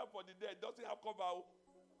suit they wear for the dead doesn't have cover.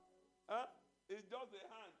 Huh? It's just a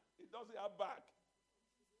hand. It doesn't have back.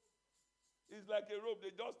 It's like a robe.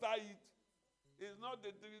 They just tie it. It's not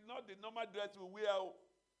the normal dress we wear.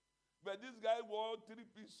 But this guy wore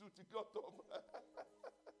 3-piece suit. He got off.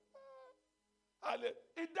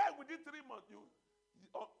 He died within 3 months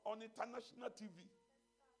on international TV.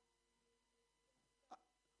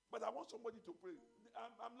 But I want somebody to pray.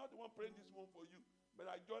 I'm not the one praying this one for you. But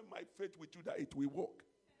I join my faith with you that it will work.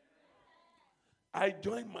 I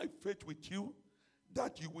join my faith with you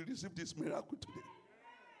that you will receive this miracle today.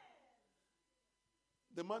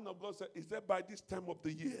 The man of God said, he said, by this time of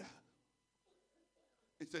the year,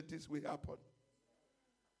 he said, this will happen.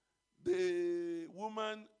 The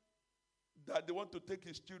woman that they want to take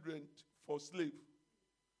his children for slave,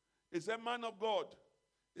 he said, man of God.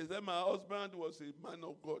 He said, my husband was a man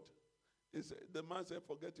of God. He said, the man said,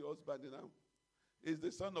 forget your husband now. He's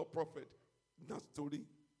the son of prophet. That story.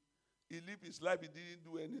 He lived his life, he didn't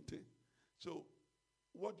do anything. So,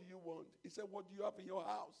 what do you want? He said, what do you have in your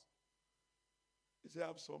house? He said, I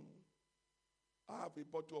have a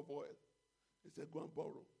bottle of oil. He said, go and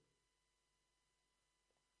borrow.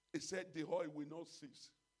 He said, the oil will not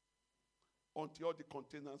cease until all the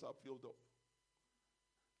containers are filled up.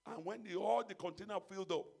 And when all the container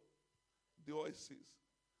filled up, the oil ceases.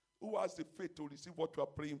 Who has the faith to receive what you are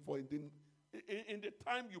praying for in the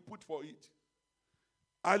time you put for it?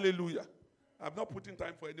 Hallelujah. I'm not putting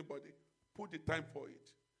time for anybody. Put the time for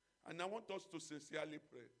it. And I want us to sincerely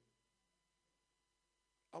pray.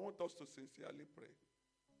 I want us to sincerely pray.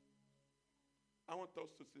 I want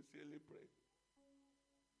us to sincerely pray.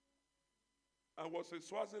 I was in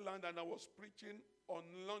Swaziland and I was preaching on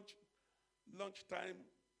lunchtime.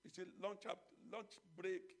 It's a lunch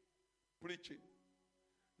break preaching.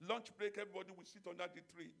 Lunch break, everybody will sit under the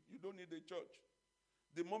tree. You don't need a church.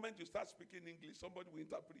 The moment you start speaking English, somebody will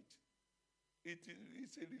interpret. It's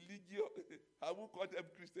a religious, I won't call them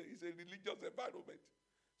Christian, it's a religious environment.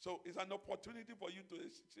 So it's an opportunity for you to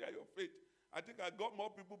share your faith. I think I got more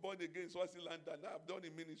people born again in Swaziland than I've done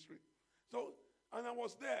in ministry. So, and I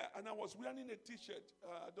was there, and I was wearing a T-shirt.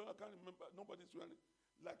 I can't remember. Nobody's wearing it.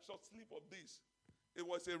 Like short sleeve of this. It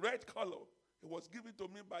was a red color. It was given to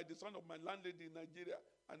me by the son of my landlady in Nigeria,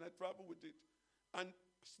 and I traveled with it. And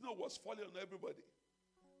snow was falling on everybody.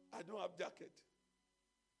 I don't have jacket.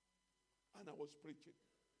 And I was preaching,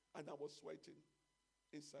 and I was sweating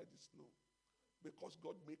inside the snow. Because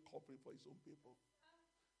God made covering for his own people.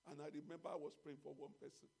 And I remember I was praying for one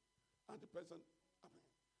person. And the person,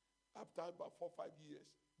 after about 4 or 5 years,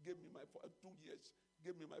 gave me 2 years,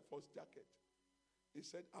 gave me my first jacket. He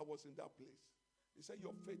said, I was in that place. He said,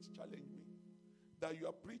 your faith challenged me. That you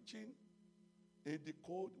are preaching in the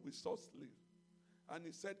cold with short sleeve. And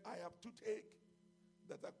he said, I have toothache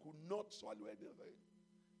that I could not swallow anything.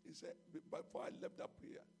 He said, before I left that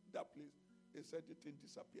place, he said the thing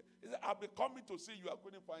disappeared. He said, I've been coming to see you. I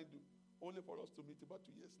couldn't find you. Only for us to meet about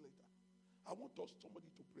 2 years later. I want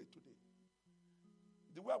somebody to pray today.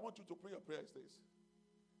 The way I want you to pray your prayer is this.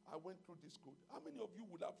 I went through this code. How many of you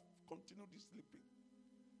would have continued this sleeping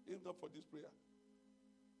if not for this prayer?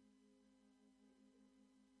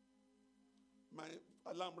 My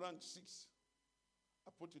alarm rang 6.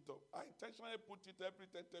 I put it up. I intentionally put it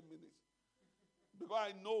every 10 minutes.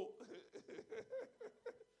 Because I know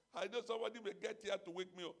I know somebody may get here to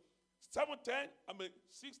wake me up. 7:10,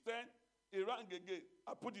 6:10, it rang again.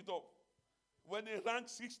 I put it up. When it rang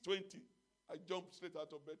 6:20, I jumped straight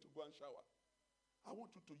out of bed to go and shower. I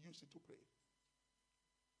want you to use it to pray.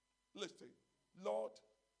 Listen, Lord,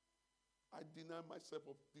 I deny myself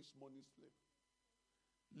of this morning's sleep.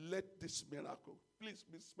 Let this miracle, please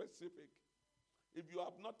be specific. If you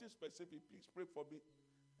have nothing specific, please pray for me.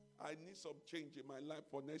 I need some change in my life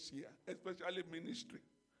for next year, especially ministry.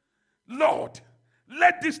 Lord,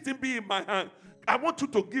 let this thing be in my hand. I want you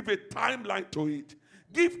to give a timeline to it.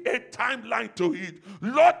 Give a timeline to it.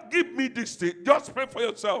 Lord, give me this thing. Just pray for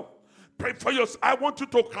yourself. Pray for yours. I want you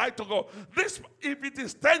to cry to God. This, if it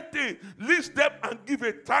is 10 things, list them and give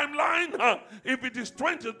a timeline. If it is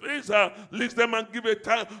 20 things, list them and give a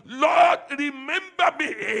time. Lord, remember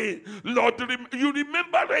me. Lord, you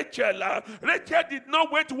remember Rachel. Rachel did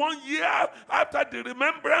not wait 1 year after the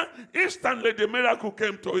remembrance. Instantly the miracle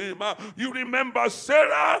came to him. You remember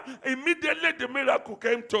Sarah. Immediately the miracle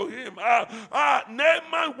came to him.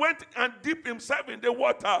 Naaman went and dipped himself in the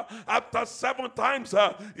water. After 7 times,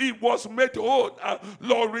 he was made whole.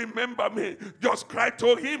 Lord, remember me. Just cry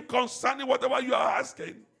to him concerning whatever you are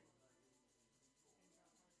asking.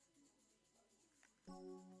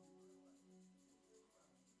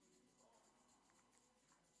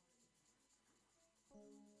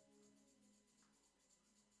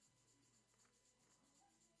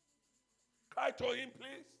 Cry to him,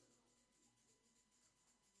 please.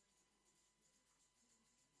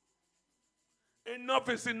 Enough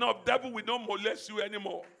is enough. Devil will not molest you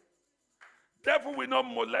anymore. Devil will not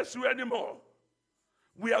molest you anymore.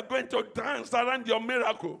 We are going to dance around your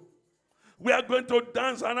miracle. We are going to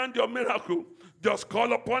dance around your miracle. Just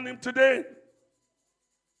call upon him today.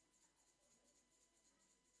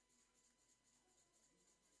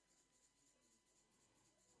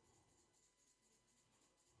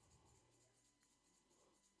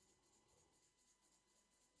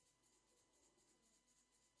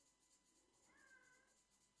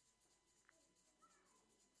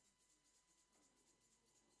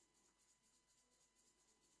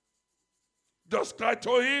 Just cry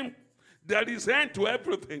to him. There is end to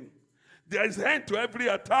everything. There is end to every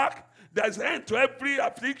attack. There is end to every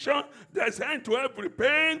affliction. There is end to every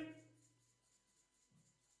pain.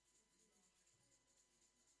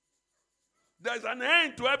 There is an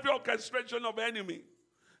end to every orchestration of enemy.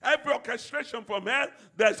 Every orchestration from hell,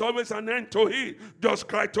 there's always an end to it. Just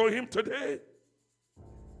cry to him today.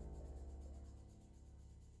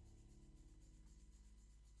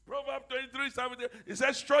 Proverbs 23:17, it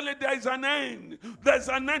says, surely there is an end. There's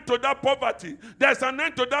an end to that poverty. There's an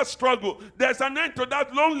end to that struggle. There's an end to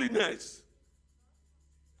that loneliness.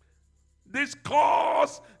 This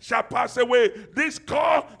cause shall pass away. This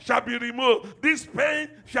cause shall be removed. This pain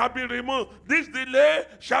shall be removed. This delay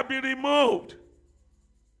shall be removed.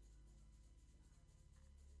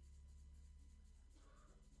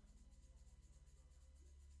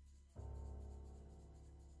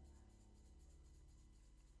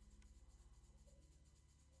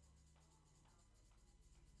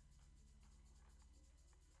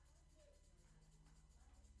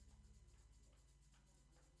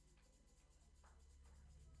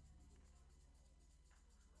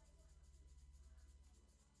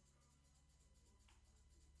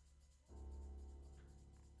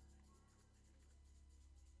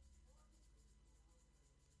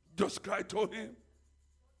 Just cry to him.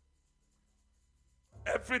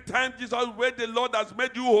 Every time Jesus, where the Lord has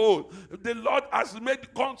made you whole, the Lord has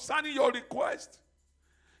made concerning your request.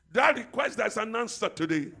 That request, there's an answer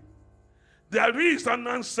today. There is an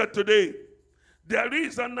answer today. There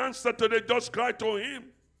is an answer today. Just cry to him.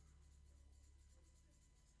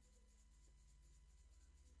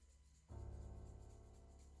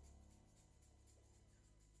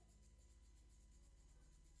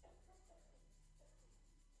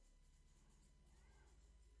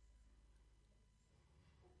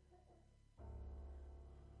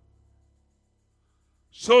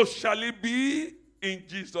 So shall it be in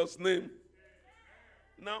Jesus' name.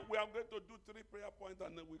 Now we are going to do 3 prayer points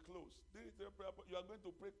and then we close. 3 prayer points. You are going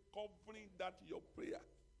to pray covering that your prayer.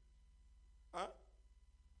 Huh?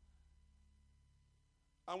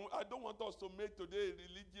 And I don't want us to make today a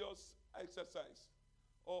religious exercise.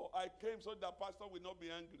 Or I came so that pastor will not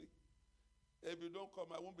be angry. If you don't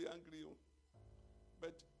come, I won't be angry.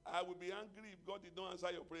 But I will be angry if God did not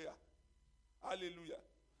answer your prayer. Hallelujah.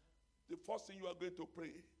 The first thing you are going to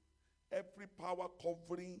pray, every power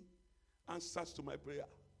covering answers to my prayer.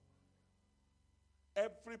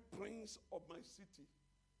 Every prince of my city.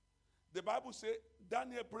 The Bible says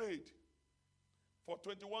Daniel prayed for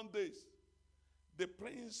 21 days. The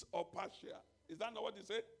prince of Persia. Is that not what he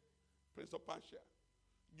said? Prince of Persia.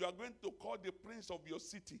 You are going to call the prince of your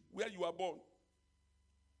city, where you are born.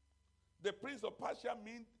 The prince of Persia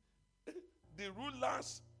means the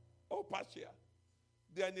rulers of Persia.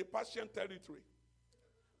 They are in a Persian territory.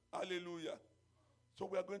 Hallelujah. So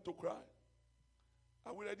we are going to cry.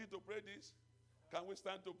 Are we ready to pray this? Can we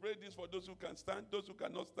stand to pray this for those who can stand? Those who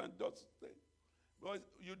cannot stand, just stay. Because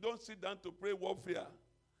you don't sit down to pray warfare.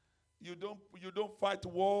 You don't fight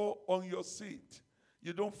war on your seat.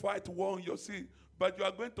 You don't fight war on your seat. But you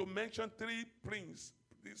are going to mention 3 princes.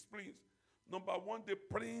 These princes. Number 1, the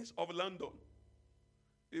Prince of London.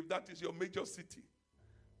 If that is your major city.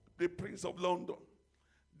 the Prince of London,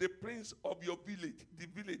 the Prince of your village, the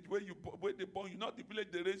village where they born you, not the village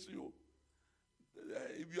they raise you.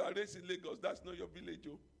 If you are raised in Lagos, that's not your village.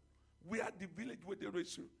 Oh. We are the village where they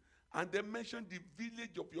raise you. And they mention the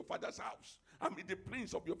village of your father's house. I mean, the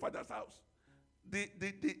prince of your father's house.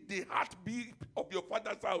 The heartbeat of your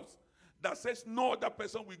father's house that says no other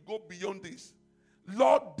person will go beyond this.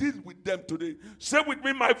 Lord, deal with them today. Say with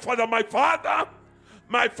me, my father, my father,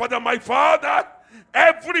 my father, my father.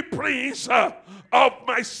 Every prince of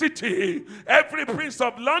my city, every prince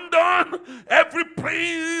of London, every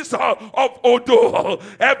prince of Odo,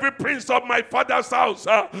 every prince of my father's house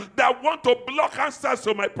that want to block answers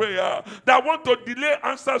to my prayer, that want to delay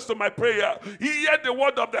answers to my prayer, hear the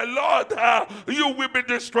word of the Lord. You will be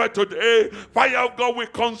destroyed today. Fire of God will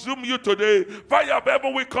consume you today. Fire of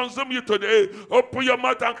heaven will consume you today. Open your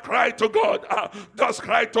mouth and cry to God. Just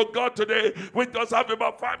cry to God today. We just have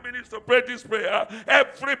about 5 minutes to pray this prayer.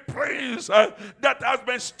 Every prince that has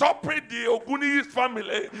been stopping the Oguniyi's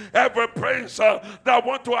family, every prince that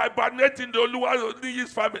want to hibernate in the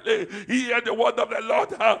Oluwayi's family, hear the word of the Lord.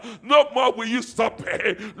 No more will you stop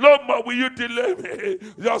me. No more will you delay me.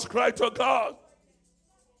 Just cry to God.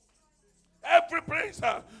 Every prince,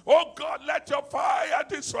 oh God, let your fire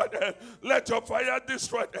destroy them. Let your fire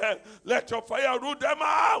destroy them. Let your fire root them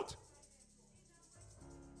out.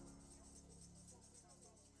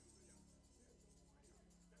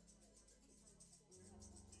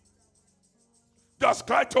 Just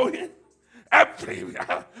cry to him. Every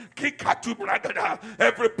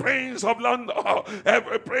prince of London,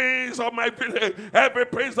 every prince of my village, every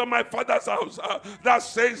prince of my father's house that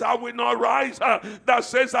says I will not rise, that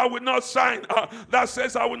says I will not shine, that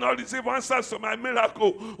says I will not receive answers to my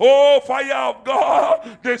miracle. Oh, fire of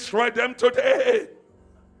God, destroy them today.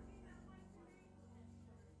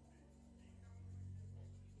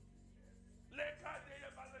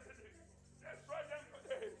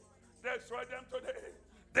 Destroy them today.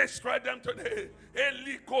 Destroy them today.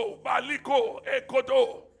 Eliko, Baliko,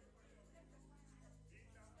 Ekodo.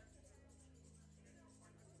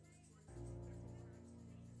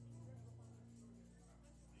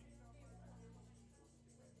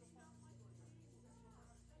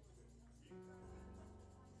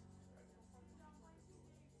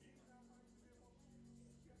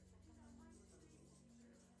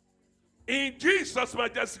 In Jesus'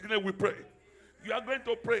 majestic name we pray. You are going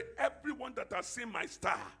to pray. Everyone that has seen my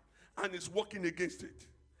star and is working against it.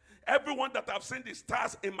 Everyone that have seen the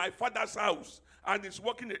stars in my father's house and is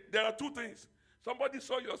working. There are two things. Somebody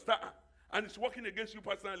saw your star and is working against you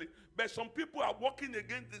personally. But some people are working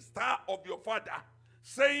against the star of your father,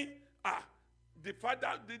 saying, the father,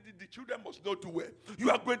 the children must not do well. You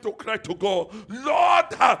are going to cry to God, Lord,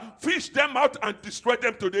 fish them out and destroy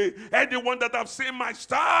them today. Anyone that have seen my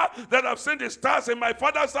star, that have seen the stars in my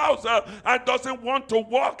father's house and doesn't want to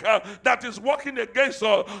walk, that is working against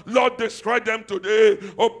us, Lord, destroy them today.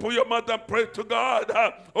 Open your mouth and pray to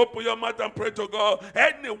God. Open your mouth and pray to God.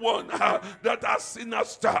 Anyone that has seen a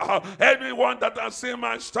star, anyone that has seen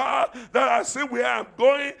my star, that has seen where I'm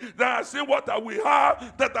going, that has seen what I will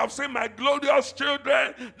have, that have seen my glorious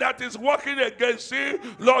children that is working against you,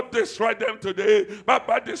 Lord, destroy them today.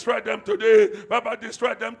 Papa, destroy them today. Papa,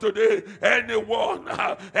 destroy them today. Anyone,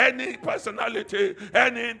 any personality,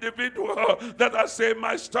 any individual that has seen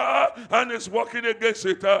my star and is working against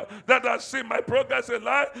it, that has seen my progress in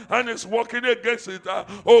life and is working against it,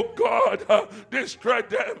 oh God, destroy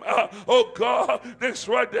them. Oh God,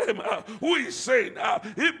 destroy them. Who is saying,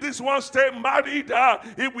 if this one stay married,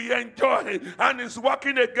 he will enjoy and is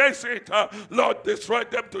working against it, Lord, destroy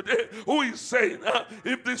them today. Who is saying,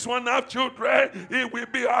 if this one have children, he will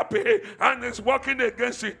be happy and is working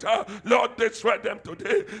against it, Lord, destroy them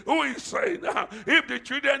today. Who is saying, if the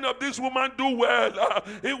children of this woman do well,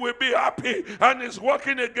 he will be happy and is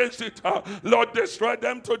working against it, Lord, destroy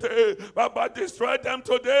them today. Baba, destroy them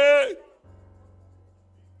today.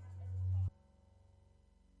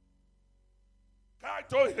 I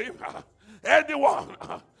told him, anyone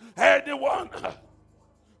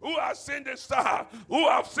who has seen the star, who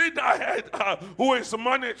have seen ahead, who is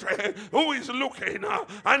monitoring, who is looking,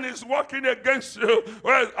 and is working against you,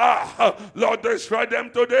 well, Lord, destroy them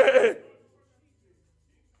today.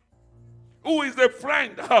 Who is the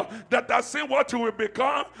friend that has seen what you will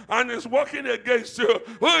become and is working against you?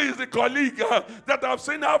 Who is the colleague that have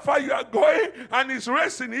seen how far you are going and is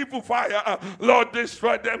racing evil fire? Lord,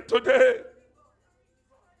 destroy them today.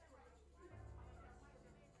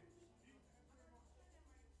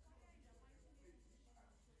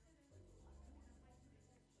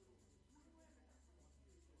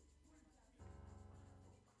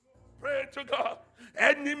 Pray to God.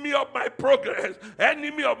 Enemy of my progress,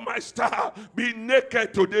 enemy of my star, be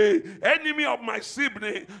naked today. Enemy of my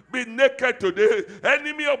sibling, be naked today.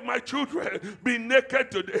 Enemy of my children, be naked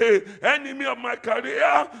today. Enemy of my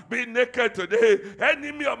career, be naked today.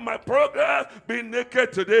 Enemy of my progress, be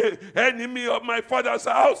naked today. Enemy of my father's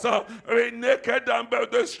house, be naked and be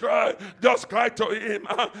destroyed. Just cry to him.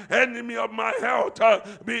 Enemy of my health,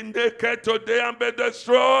 be naked today and be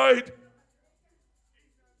destroyed.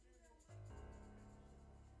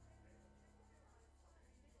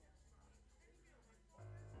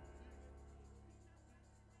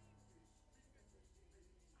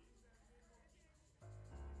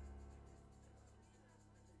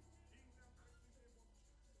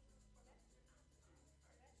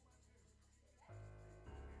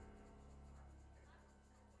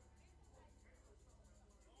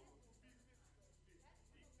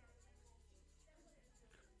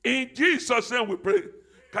 In Jesus' name we pray.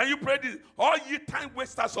 Can you pray this? All ye time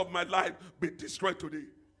wasters of my life be destroyed today.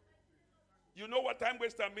 You know what time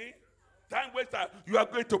waster means? Time waster, you are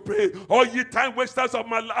going to pray. All ye time wasters of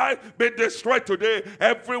my life be destroyed today.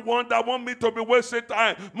 Everyone that want me to be wasting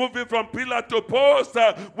time, moving from pillar to post,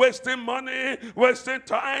 wasting money, wasting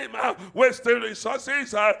time, wasting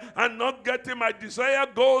resources, and not getting my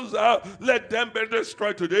desired goals, let them be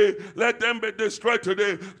destroyed today. Let them be destroyed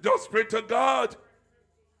today. Just pray to God.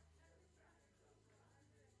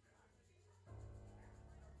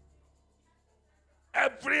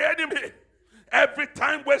 Every enemy, every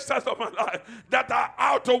time wasters of my life that are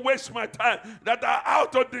out to waste my time, that are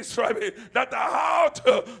out to destroy me, that are out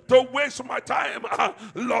to waste my time,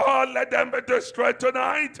 Lord, let them be destroyed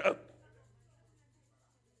tonight.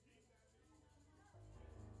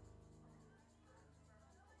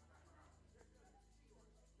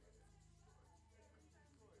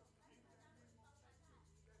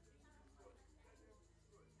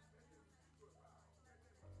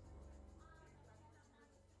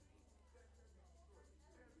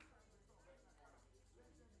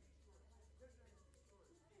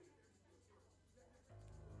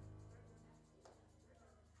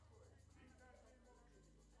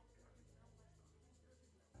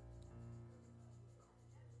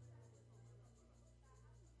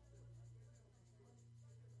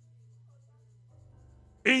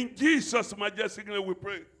 In Jesus' majestic name we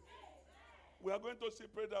pray. We are going to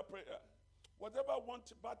pray that prayer. Whatever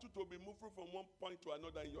want battle to be moved from one point to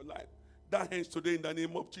another in your life, that ends today in the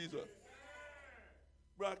name of Jesus.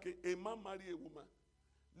 Brother, a man marry a woman,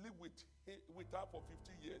 live with her for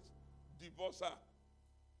 50 years, divorce her.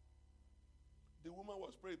 The woman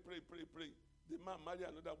was praying. The man married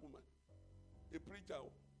another woman, a preacher,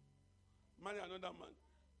 marry another man.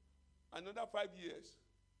 Another 5 years.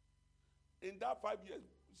 In that 5 years,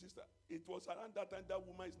 sister, it was around that time that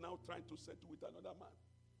woman is now trying to settle with another man.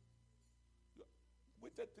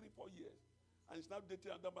 Waited 3-4 years, and is now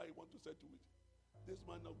dating another man he wants to settle with. This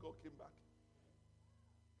man of God came back.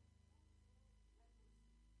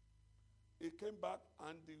 He came back,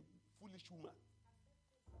 and the foolish woman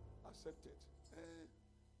accepted. And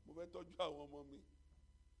in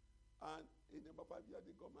about 5 years,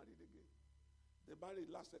 they got married again. The marriage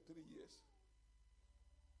lasted 3 years.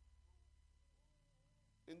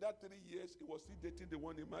 In that 3 years, he was still dating the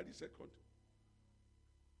one he married second.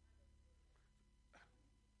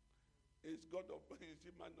 It's God of, it's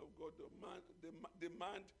the man of God, the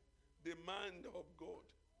man of God.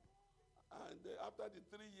 And after the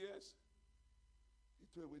 3 years, he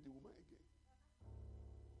threw away the woman again.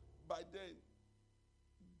 By then,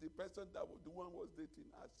 the person that the one was dating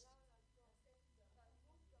asked,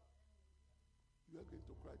 you are going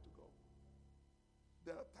to cry to God.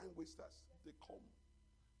 There are time wasters. They come.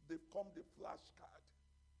 They come the flashcard.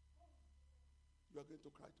 You are going to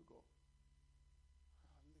cry to God.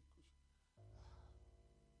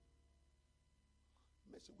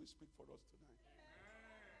 Mercy will speak for us tonight.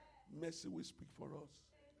 Mercy will speak for us.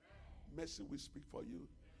 Mercy will speak for you.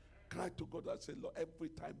 Cry to God and say, Lord, every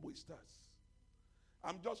time wasters.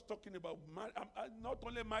 I'm just talking about I'm not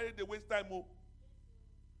only married, they waste time.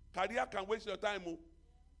 Career can waste your time.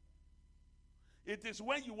 It is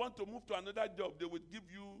when you want to move to another job, they will give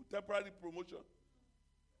you temporary promotion.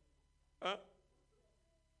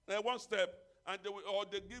 One step, and they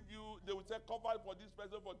will say cover for this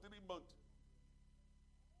person for 3 months.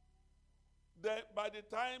 Then by the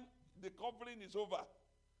time the covering is over,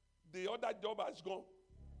 the other job has gone.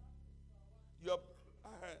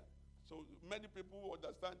 So many people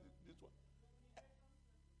understand this one.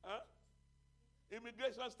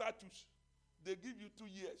 Immigration status, they give you 2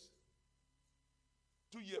 years.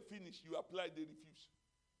 2 year finish, you apply, they refuse.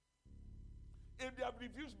 If they have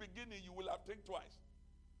refused beginning, you will have think twice.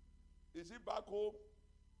 Is he back home?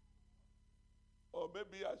 Or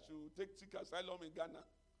maybe I should seek asylum in Ghana.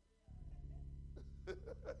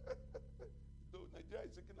 No, Nigeria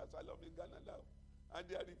is seeking asylum in Ghana now. And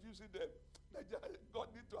they are refusing them. Nigeria,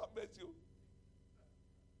 God need to have mercy.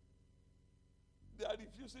 They are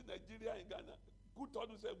refusing Nigeria in Ghana. Good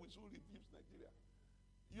thought said we should refuse Nigeria.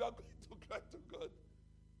 You are going to cry to God.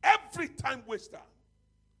 Every time waster.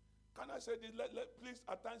 Can I say this? Please,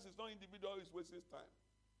 at times it's not individual, it's wasting time.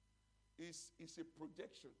 It's a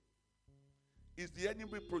projection. It's the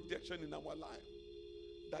enemy projection in our life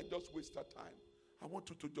that just wastes our time. I want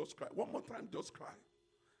you to just cry. One more time, just cry.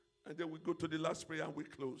 And then we go to the last prayer and we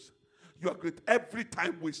close. You are great. Every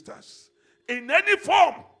time wasters. In any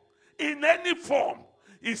form. In any form.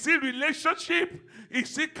 Is it relationship?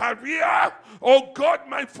 Is it career? Oh God,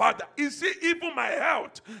 my Father. Is it even my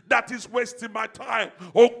health that is wasting my time?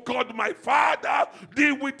 Oh God, my Father,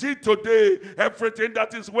 deal with it today. Everything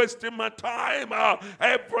that is wasting my time,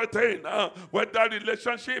 everything, whether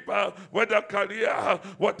relationship, whether career,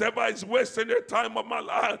 whatever is wasting the time of my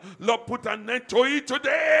life, Lord, put an end to it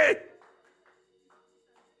today.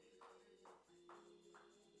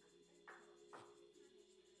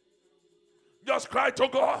 Just cry to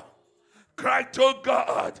God. Cry to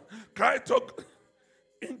God. Cry to God.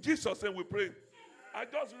 In Jesus' name we pray. I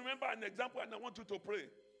just remember an example and I want you to pray.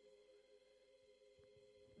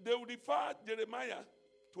 They will refer Jeremiah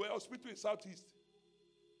to a hospital in Southeast.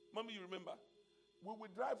 Mommy, you remember? We will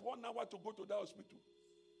drive 1 hour to go to that hospital.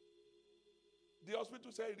 The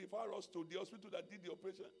hospital said refer us to the hospital that did the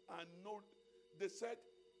operation. And no, they said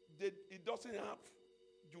it doesn't have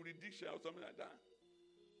jurisdiction or something like that.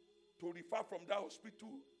 To refer from that hospital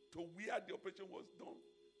to where the operation was done.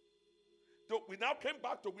 So we now came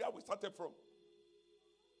back to where we started from.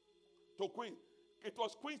 To Queen. It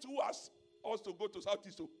was Queen who asked us to go to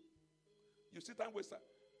Southeast. You see, time waster.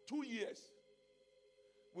 2 years.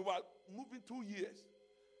 We were moving 2 years.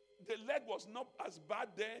 The leg was not as bad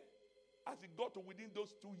there as it got to within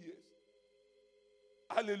those 2 years.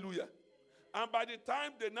 Hallelujah. And by the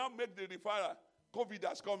time they now make the referral, COVID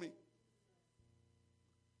has come in.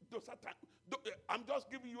 I'm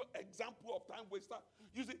just giving you an example of time waster.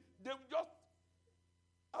 You see, they just,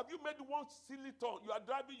 have you made one silly turn? You are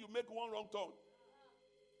driving, you make one wrong turn.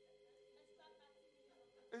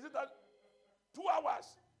 Is it that 2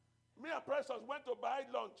 hours? Me and Precious went to buy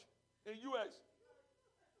lunch in US.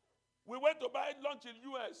 We went to buy lunch in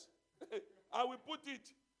US. And we put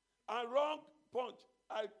it, and wrong punch,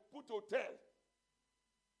 I put hotel.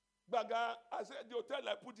 But I said the hotel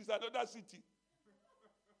I put is another city.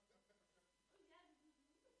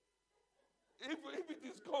 If it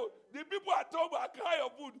is cold, the people at home are crying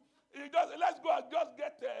of food. Let's go and just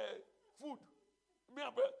get food. Me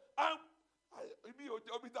and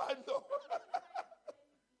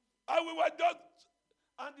and we were just,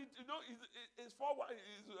 and it's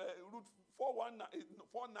route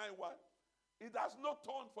 491. It has no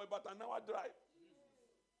turn for about an hour drive.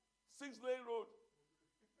 6-lane road.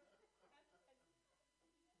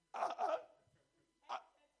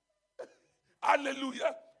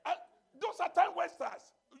 Hallelujah. Those are time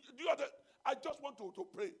wasters. I just want to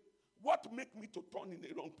pray. What make me to turn in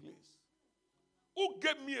a wrong place? Who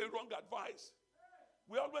gave me a wrong advice?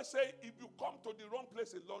 We always say, if you come to the wrong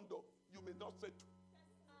place in London, you may not settle.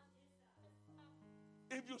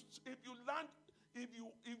 If you land, if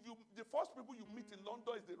you the first people you meet in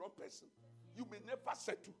London is the wrong person, you may never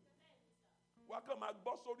settle. Welcome, my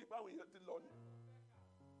boss. Sorry, if I will hear the Lord.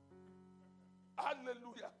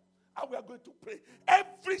 Hallelujah. And we are going to pray.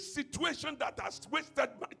 Every situation that has wasted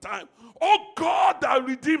my time, oh God, that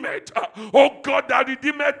redeem it. Oh God, that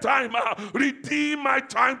redeem it time. Redeem my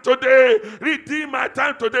time today. Redeem my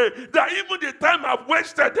time today. That even the time I've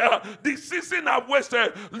wasted, the season I've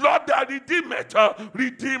wasted, Lord, that redeem it.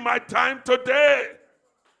 Redeem my time today.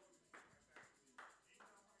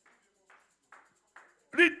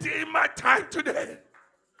 Redeem my time today.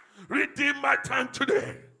 Redeem my time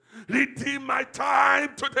today. Redeem my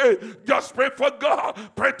time today. Just pray for God.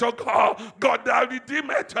 Pray to God. God, that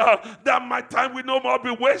redeem it. That my time will no more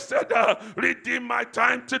be wasted. Redeem my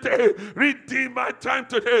time today. Redeem my time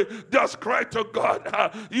today. Just cry to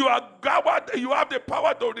God. You are God. You have the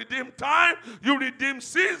power to redeem time. You redeem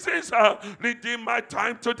seasons. Redeem my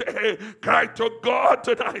time today. Cry to God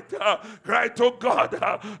tonight. Cry to God.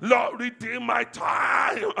 Lord, redeem my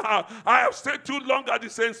time. I have stayed too long at the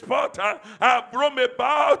same spot. I have roamed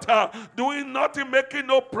about. Doing nothing, making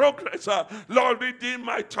no progress. Lord, redeem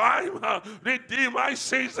my time. Redeem my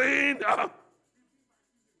season.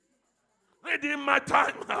 Redeem my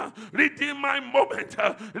time, redeem my moment,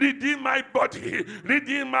 redeem my body,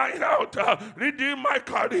 redeem my health, redeem my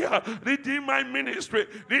career, redeem my ministry,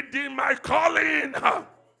 redeem my calling.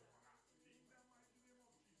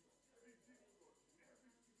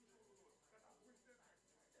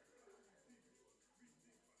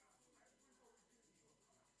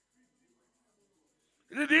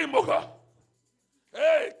 Redeem, oh God.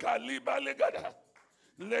 Hey, Kaliba Legada.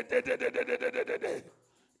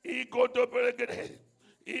 Ego to Beregade.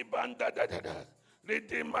 Ibanda da da da.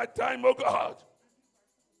 Redeem my time, oh God.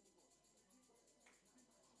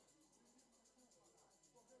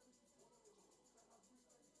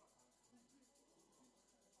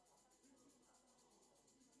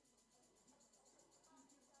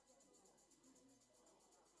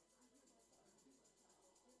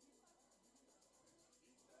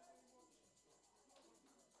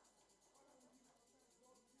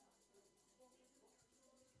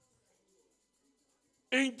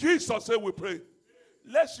 In Jesus' name we pray.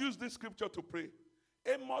 Let's use this scripture to pray.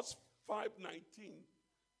 Amos 5:19.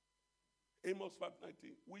 Amos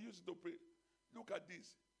 5:19. We use it to pray. Look at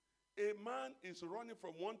this. A man is running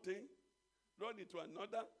from one thing, running to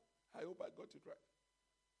another. I hope I got it right.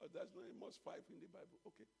 Oh, that's not Amos 5 in the Bible.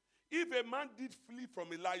 Okay. If a man did flee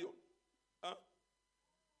from a lion,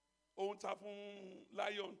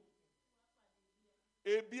 lion,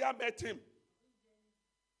 a bear met him.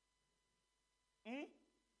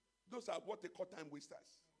 Those are what they call time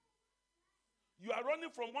wasters. You are running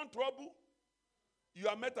from one trouble, you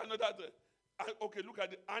are met another. Okay, look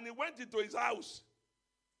at it. And he went into his house,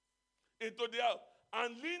 and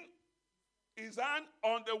leaned his hand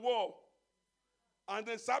on the wall. And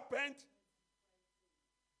the serpent,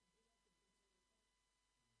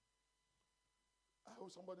 I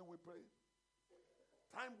hope somebody will pray.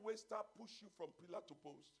 Time waster push you from pillar to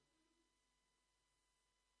post.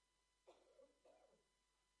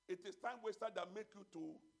 It is time waster that make you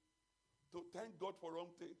to thank God for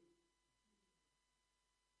wrong thing.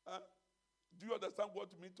 Do you understand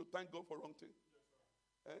what it means to thank God for wrong thing?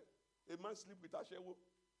 A man sleep with Ashewo.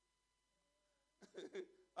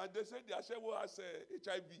 And they said the Ashewo has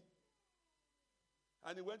HIV.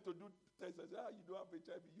 And he went to do tests and said, you don't have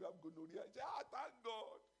HIV, you have gonorrhea. He said, thank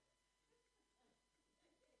God.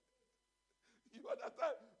 You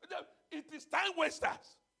understand? It is time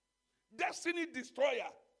wasters, destiny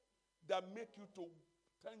destroyer, that make you to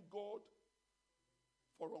thank God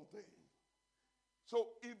for wrong thing. So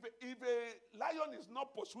if a lion is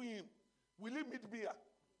not pursuing him, will he meet bear?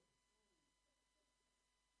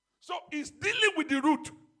 So he's dealing with the root,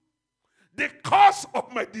 the cause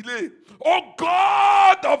of my delay. Oh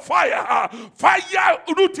God of fire, fire,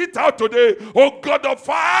 root it out today. Oh God of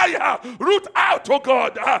fire, root out, oh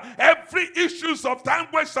God, every issues of time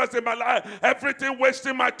wasters in my life, everything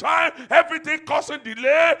wasting my time, everything causing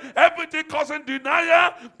delay, everything causing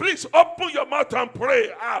denial. Please open your mouth and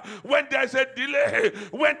pray. When there's a delay,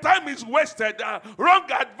 when time is wasted, wrong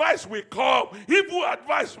advice will come, evil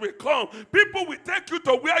advice will come. People will take you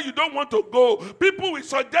to where you don't want to go. People will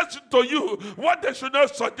suggest to you what they should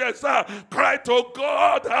not suggest. Cry to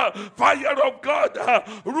God, fire of God,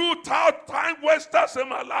 root out time wasters in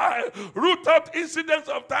my life, root out incidents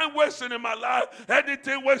of time wasting in my life,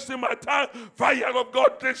 anything wasting my time, fire of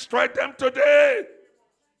God, destroy them today.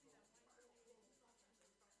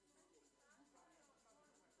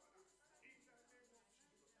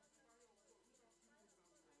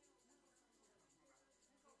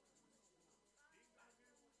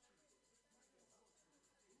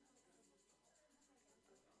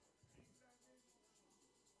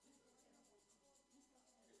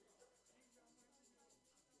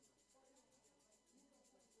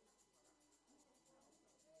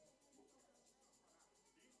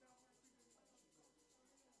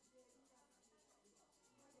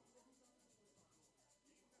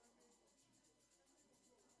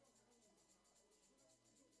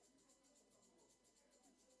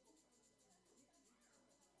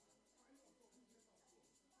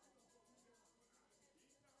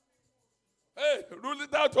 Hey, root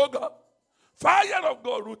it out, oh God. Fire of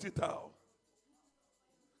God, root it out.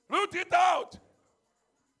 Root it out.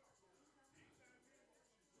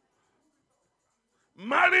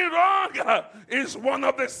 Marrying wrong is one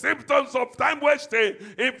of the symptoms of time wasting.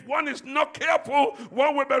 If one is not careful,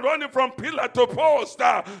 one will be running from pillar to post.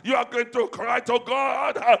 You are going to cry to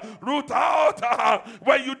God, root out.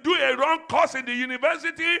 When you do a wrong course in the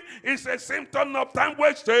university, it's a symptom of time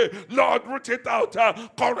wasting. Lord, root it out.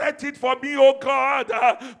 Correct it for me, oh God.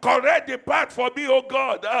 Correct the path for me, oh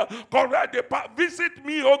God. Correct the path. Visit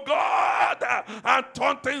me, oh God, and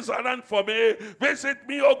turn things around for me. Visit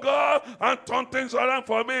me, oh God, and turn things around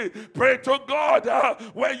for for me. Pray to God.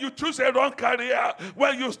 When you choose a wrong career,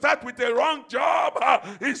 when you start with a wrong job,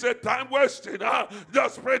 it's a time wasting.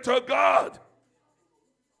 Just pray to God.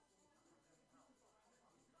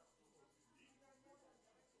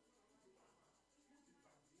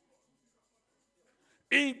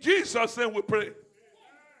 In Jesus' name we pray.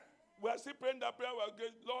 We are still praying that prayer. We are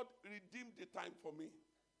going, Lord, redeem the time for me.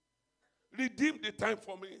 Redeem the time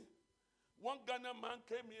for me. One Ghana man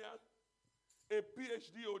came here, a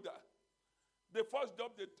PhD holder. The first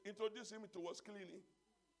job they introduced him to was cleaning.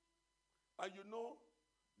 And you know,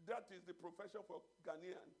 that is the profession for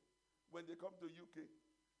Ghanaian when they come to UK.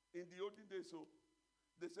 In the olden days, so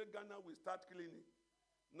they said Ghana will start cleaning.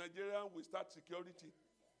 Nigeria will start security.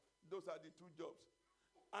 Those are the two jobs.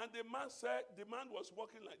 And the man said, the man was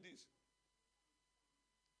walking like this.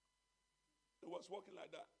 He was walking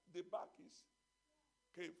like that. The back is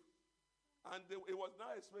cave. And it was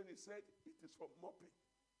now explained, he said, it is for mopping.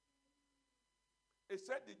 He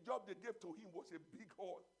said the job they gave to him was a big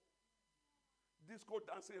hall. Disco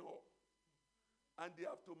dancing hall. And they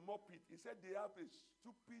have to mop it. He said they have a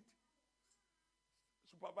stupid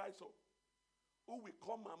supervisor who will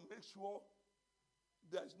come and make sure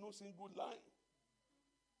there's no single line.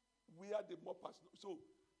 We are the moppers. So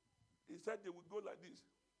he said they will go like this.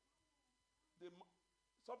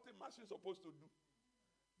 Something machine is supposed to do.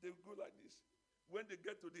 They will go like this. When they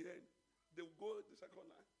get to the end, they will go the second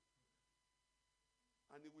line.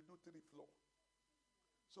 And he will do 3 floors.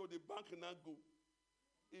 So the bank now go.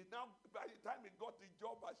 By the time he got the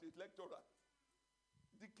job as a lecturer,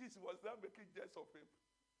 the kids was now making jest of him.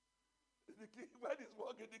 The kids, when he's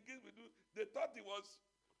working, the kids will do. They thought he was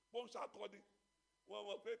Ponsha Kodi. One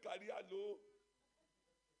will pay career low.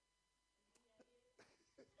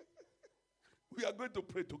 We are going to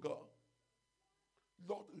pray to God.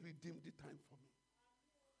 Lord, redeem the time for me.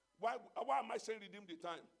 Why am I saying redeem the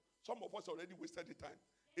time? Some of us already wasted the time.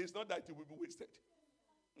 It's not that it will be wasted.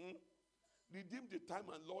 Redeem the time,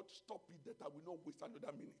 and Lord, stop it that I will not waste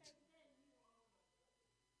another minute.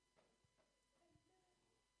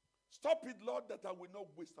 Stop it, Lord, that I will not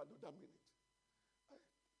waste another minute.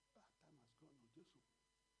 Time has gone on, Jesus.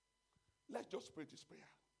 Let's just pray this prayer.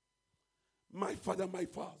 My Father, my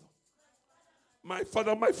Father. My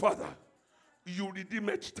Father, my Father. You redeem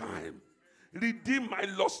each time. Redeem my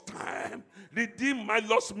lost time. Redeem my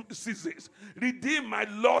lost seasons. Redeem my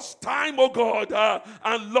lost time, oh God.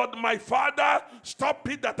 And Lord, my Father, stop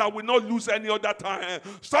it that I will not lose any other time.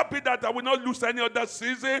 Stop it that I will not lose any other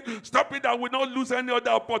season. Stop it that I will not lose any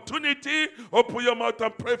other opportunity. Open your mouth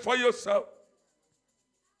and pray for yourself.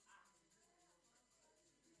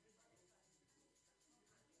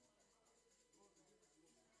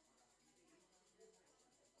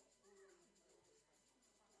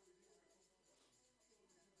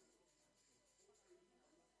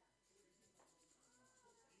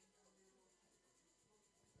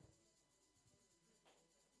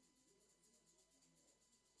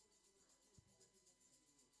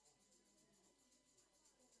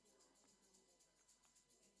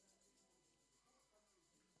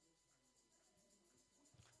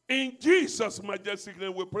 In Jesus' majestic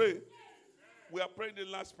name we pray. We are praying the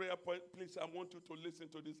last prayer point. Please, I want you to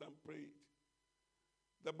listen to this and pray it.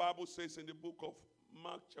 The Bible says in the book of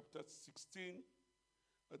Mark chapter 16,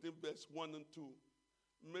 I think verse 1 and 2,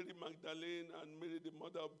 Mary Magdalene and Mary the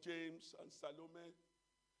mother of James and Salome,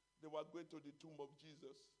 they were going to the tomb of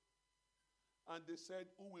Jesus. And they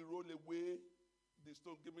said, who will roll away the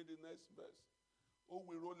stone? Give me the next verse. Who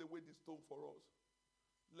will roll away the stone for us?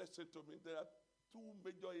 Listen to me. There are 2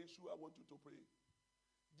 major issues I want you to pray.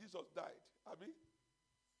 Jesus died, Abi.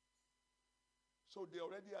 So they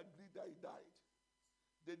already agreed that he died.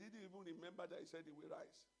 They didn't even remember that he said he will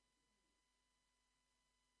rise.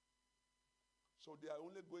 So they are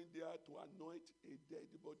only going there to anoint a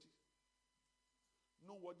dead body.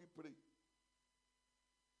 Nobody pray.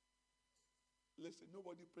 Listen,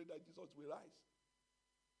 nobody pray that Jesus will rise.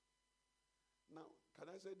 Now,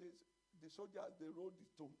 can I say this? The soldiers, they rolled the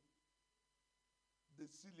stone. They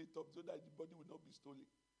seal it up so that the body will not be stolen.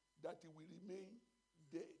 That it will remain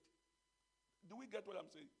dead. Do we get what I'm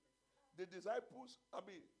saying? The disciples,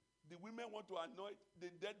 the women want to anoint the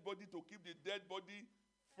dead body to keep the dead body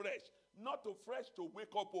fresh. Not to fresh to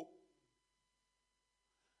wake up.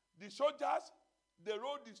 The soldiers, they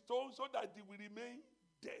rolled the stone so that it will remain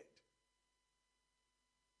dead.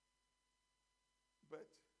 But,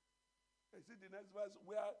 you see the next verse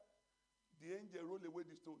where the angel rolled away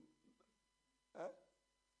the stone.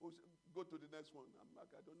 Go to the next one. I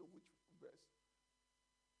don't know which verse.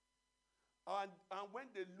 And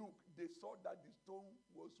when they looked, they saw that the stone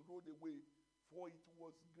was rolled away, for it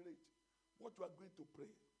was great. what you are going to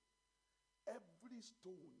pray, every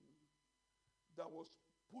stone that was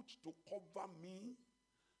put to cover me,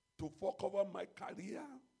 to cover my career,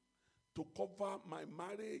 to cover my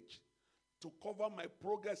marriage, to cover my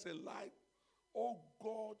progress in life, oh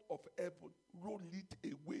God of heaven, roll it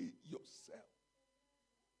away yourself.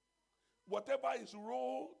 Whatever is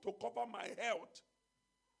rolled to cover my health,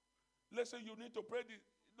 listen, you need to pray this.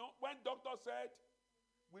 You know, when doctor said,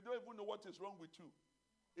 we don't even know what is wrong with you,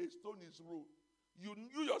 a stone is rolled. You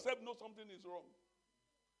yourself know something is wrong.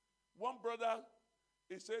 One brother,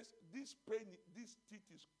 he says, this teeth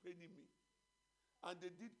is paining me. And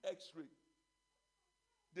they did x-ray.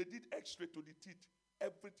 They did x-ray to the teeth.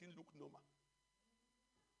 Everything looked normal.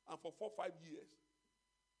 And for 4-5 years,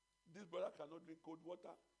 this brother cannot drink cold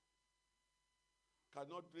water.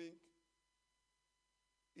 Cannot drink.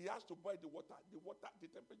 He has to boil the water. The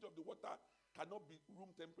temperature of the water cannot be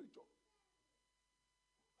room temperature.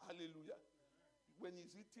 Hallelujah. When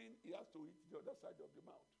he's eating, he has to eat the other side of the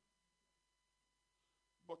mouth.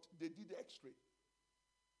 But they did x-ray.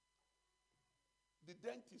 The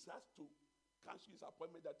dentist has to cancel his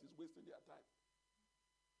appointment that is wasting their time.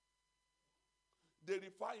 They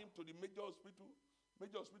refer him to the major hospital.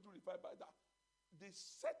 Major hospital referred by that. The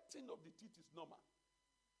setting of the teeth is normal.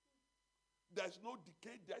 There's no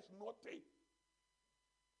decay, there's nothing.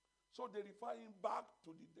 So they refer him back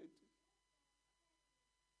to the dentist.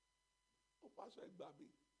 Oh, Pastor Egbabi,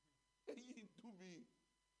 to me.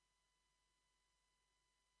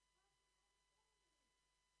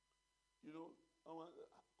 You know,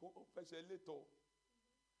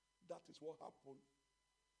 that is what happened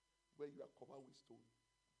when you are covered with stone.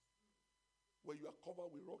 When you are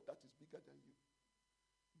covered with rock that is bigger than you,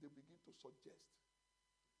 they begin to suggest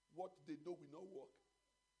what they know will not work.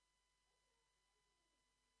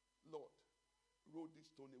 Lord, roll this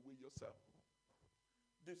stone away yourself.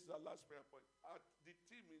 This is our last prayer point. The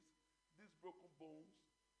theme is, these broken bones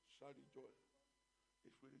shall rejoice.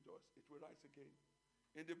 It will rejoice. It will rise again.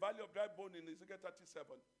 In the valley of dry bone in Ezekiel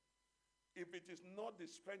 37, if it is not the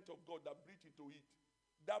strength of God that breathed into it,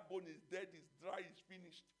 that bone is dead, is dry, is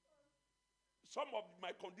finished. Some of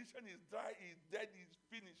my condition is dry, is dead, is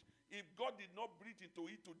finished. If God did not breathe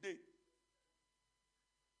into it today,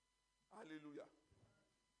 hallelujah.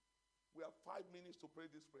 We have 5 minutes to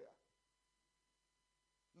pray this prayer.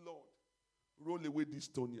 Lord, roll away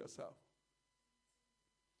this stone yourself.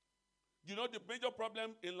 You know the major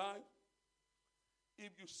problem in life?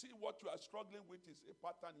 If you see what you are struggling with is a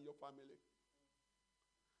pattern in your family,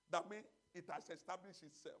 that means it has established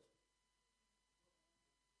itself.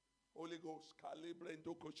 Holy Ghost,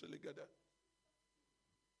 Kalibrendo Kosheligada.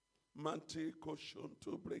 Manti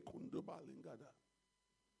Koshonto Brekundo Balingada.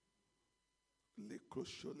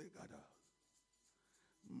 Lekosholegada.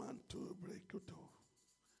 Manto Brekuto.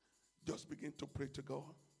 Just begin to pray to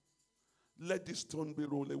God. Let this stone be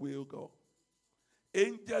rolled away, O God.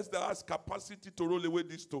 Angels that has capacity to roll away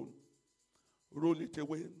this stone, roll it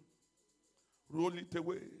away. Roll it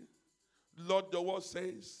away. Lord, the word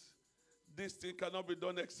says, this thing cannot be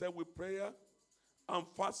done except with prayer and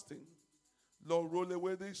fasting. Lord, roll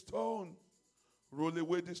away this stone. Roll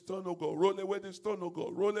away this stone, oh God. Roll away this stone, oh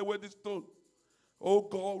God. Roll away this stone. Oh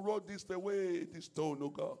God, roll this away, this stone, oh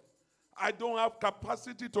God. I don't have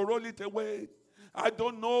capacity to roll it away. I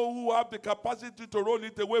don't know who have the capacity to roll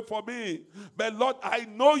it away for me. But Lord, I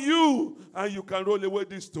know you, and you can roll away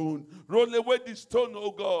this stone. Roll away this stone,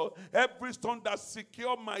 oh God. Every stone that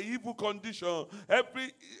secure my evil condition.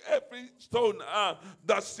 Every stone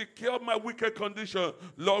that secure my wicked condition.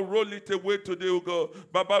 Lord, roll it away today, oh God.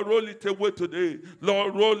 Baba, roll it away today.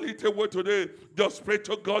 Lord, roll it away today. Just pray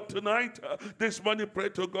to God tonight. This morning, pray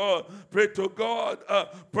to God. Pray to God.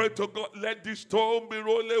 Pray to God. Let this stone be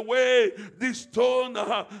rolled away. This stone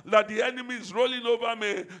that the enemy is rolling over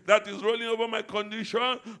me, that is rolling over my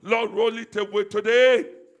condition, Lord, roll it away today.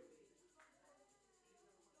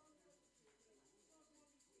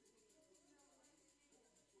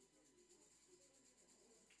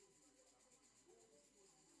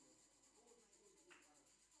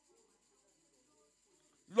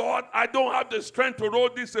 Lord, I don't have the strength to roll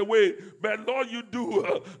this away, but Lord, you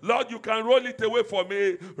do. Lord, you can roll it away for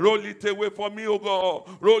me. Roll it away for me, oh God.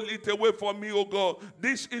 Roll it away for me, oh God.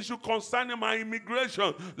 This issue concerning my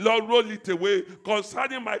immigration, Lord, roll it away.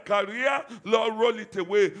 Concerning my career, Lord, roll it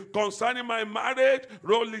away. Concerning my marriage,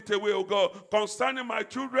 roll it away, oh God. Concerning my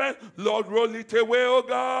children, Lord, roll it away, oh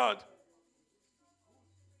God.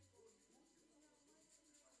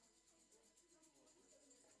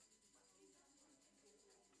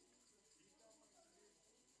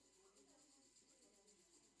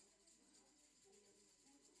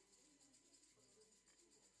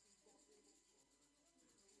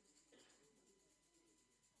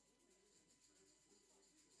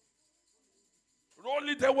 Roll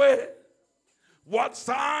it away. What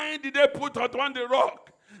sign did they put upon the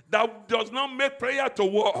rock that does not make prayer to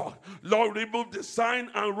work? Lord, remove the sign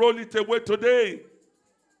and roll it away today.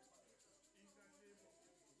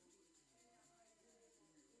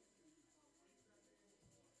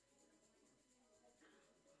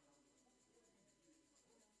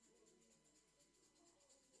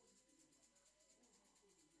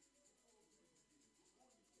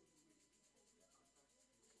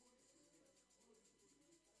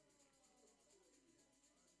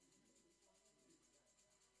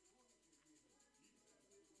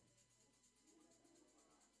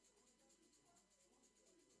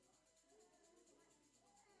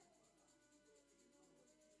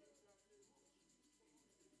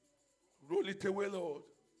 Roll it away, Lord.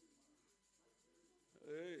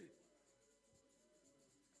 Hey.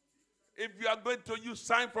 If you are going to use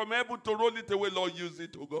sign from heaven to roll it away, Lord, use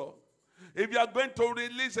it to God. If you are going to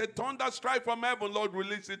release a thunder strike from heaven, Lord,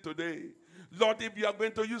 release it today. Lord, if you are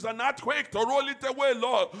going to use an earthquake to roll it away,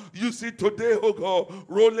 Lord, use it today, oh God.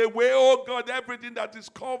 Roll away, oh God, everything that is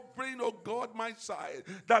covering, oh God, my side,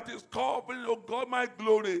 that is covering, oh God, my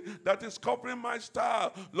glory, that is covering my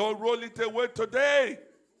star. Lord, roll it away today.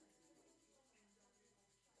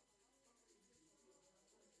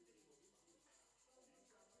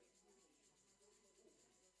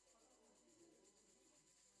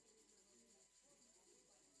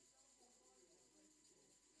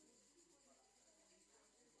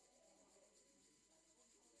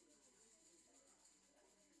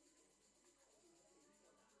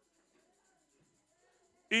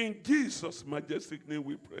 In Jesus' majestic name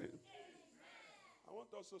we pray. I want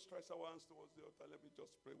us to stretch our hands towards the altar. Let me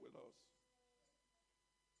just pray with us.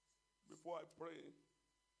 Before I pray,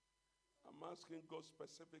 I'm asking God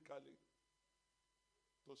specifically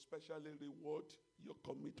to specially reward your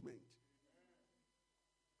commitment.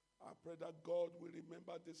 I pray that God will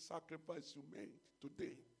remember the sacrifice you made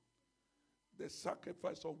today. The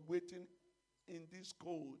sacrifice of waiting in this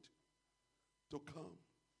cold to come.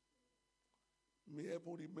 May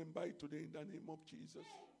heaven remember it today in the name of Jesus.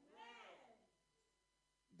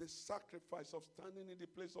 The sacrifice of standing in the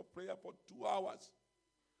place of prayer for 2 hours.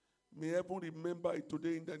 May heaven remember it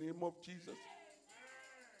today in the name of Jesus.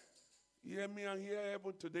 Hear me and hear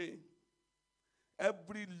heaven today.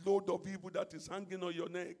 Every load of evil that is hanging on your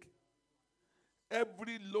neck,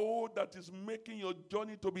 every load that is making your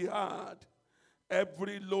journey to be hard,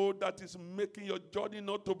 every load that is making your journey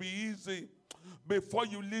not to be easy, before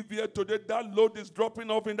you leave here today, that load is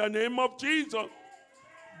dropping off in the name of Jesus.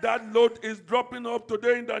 That load is dropping off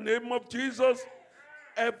today in the name of Jesus.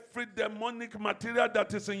 Every demonic material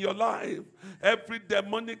that is in your life, every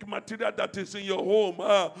demonic material that is in your home,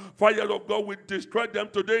 fire of God will destroy them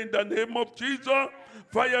today in the name of Jesus.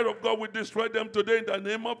 Fire of God will destroy them today in the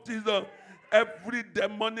name of Jesus. Every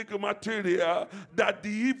demonic material that the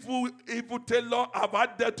evil tailor have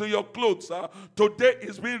added to your clothes, today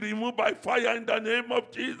is being removed by fire in the name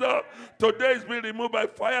of Jesus. Today is being removed by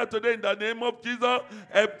fire today in the name of Jesus.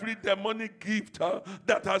 Every demonic gift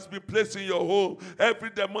that has been placed in your home, every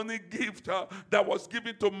demonic gift that was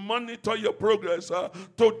given to monitor your progress,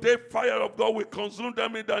 today fire of God will consume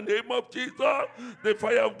them in the name of Jesus. The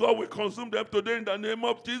fire of God will consume them today in the name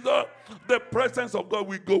of Jesus. The presence of God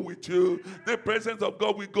will go with you. The presence of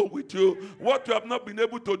God will go with you. What you have not been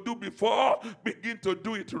able to do before, begin to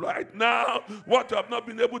do it right now. What you have not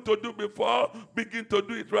been able to do before, begin to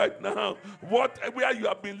do it right now. Where you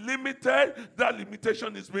have been limited, that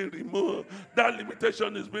limitation is being removed. That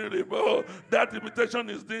limitation is being removed. That limitation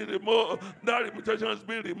is being removed. That limitation is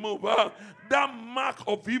being removed. That mark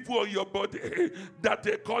of evil on your body that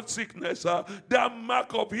they call sickness, that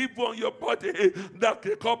mark of evil on your body that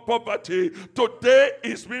they call poverty, today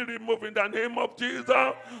is being removed in the name of Jesus.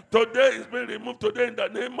 Today is being removed today in the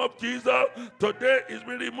name of Jesus. Today is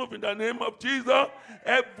being removed in the name of Jesus.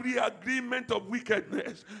 Every agreement of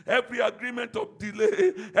wickedness, every agreement of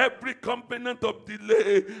delay, every covenant of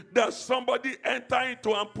delay that somebody enter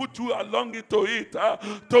into and put you along into it,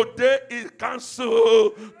 today is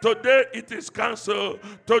cancelled. Today it is cancelled.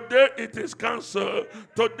 Today it is cancelled.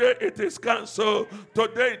 Today it is cancelled.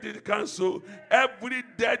 Today it is cancelled. Every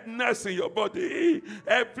deadness in your body,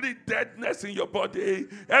 every deadness in your body,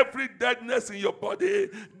 every deadness in your body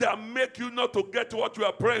that make you not to get what you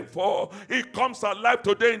are praying for, it comes alive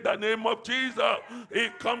today in the name of Jesus.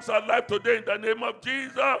 It comes alive today in the name of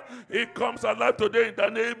Jesus. It comes alive today in the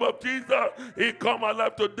name of Jesus. It comes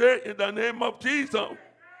alive today in the name of Jesus.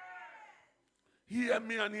 Hear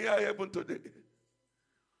me and hear heaven today.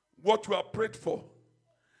 What you have prayed for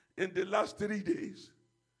in the last 3 days,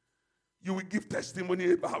 you will give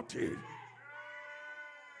testimony about it.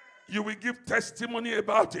 You will give testimony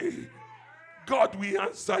about it. God will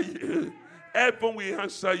answer you. Heaven will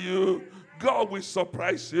answer you. God will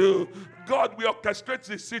surprise you. God will orchestrate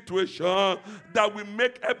the situation that will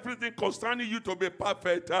make everything concerning you to be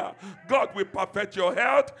perfect. God will perfect your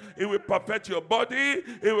health. He will perfect your body.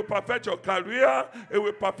 He will perfect your career. He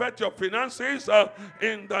will perfect your finances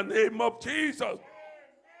in the name of Jesus.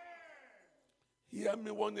 Hear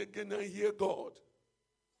me one again and hear God.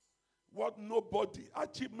 What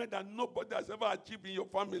achievement that nobody has ever achieved in your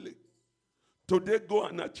family. Today, go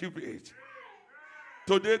and achieve it.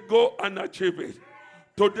 Today, go and achieve it.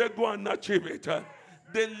 Today, go and achieve it.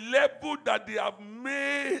 The level that they have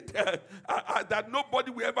made that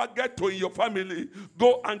nobody will ever get to in your family,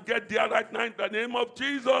 go and get there right now in the name of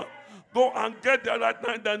Jesus. Go and get there right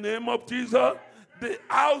now in the name of Jesus. The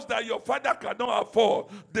house that your father cannot afford,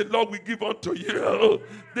 the Lord will give unto you.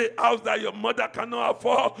 The house that your mother cannot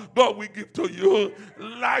afford, God will give to you.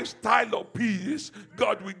 Lifestyle of peace,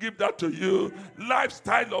 God will give that to you.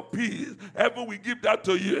 Lifestyle of peace, heaven will give that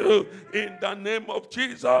to you. In the name of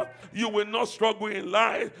Jesus, you will not struggle in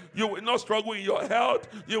life. You will not struggle in your health.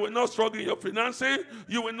 You will not struggle in your finances.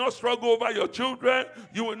 You will not struggle over your children.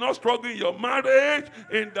 You will not struggle in your marriage.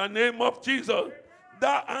 In the name of Jesus.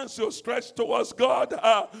 That hands you stretched towards God.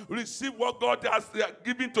 Receive what God has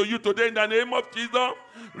given to you today in the name of Jesus.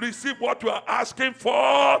 Receive what you are asking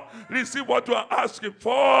for. Receive what you are asking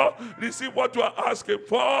for. Receive what you are asking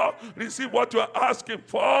for. Receive what you are asking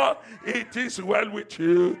for. It is well with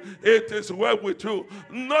you. It is well with you.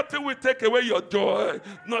 Nothing will take away your joy.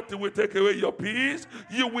 Nothing will take away your peace.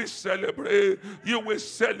 You will celebrate. You will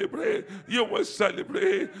celebrate. You will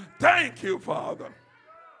celebrate. Thank you, Father.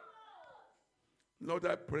 Lord,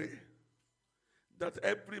 I pray that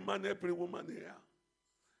every man, every woman here,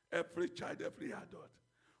 every child, every adult,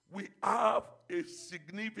 we have a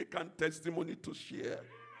significant testimony to share.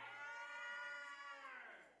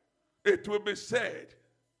 It will be said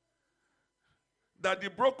that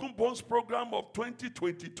the Broken Bones program of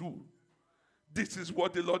 2022, this is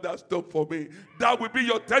what the Lord has done for me. That will be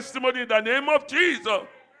your testimony in the name of Jesus.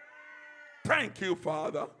 Thank you,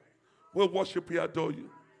 Father. We'll worship you, adore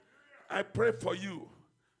you. I pray for you.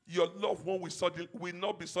 Your loved one will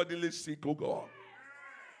not be suddenly sick, oh God.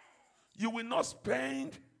 You will not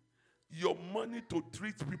spend your money to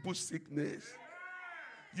treat people's sickness.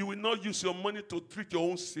 You will not use your money to treat your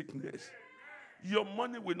own sickness. Your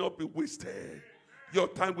money will not be wasted. Your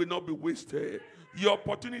time will not be wasted. Your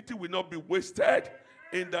opportunity will not be wasted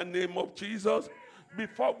in the name of Jesus.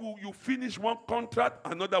 Before you finish one contract,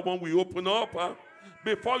 another one will open up.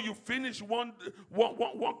 Before you finish one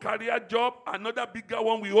career job, another bigger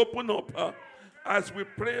one will open up. As we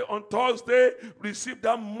pray on Thursday, receive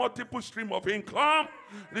that multiple stream of income.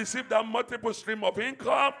 Receive that multiple stream of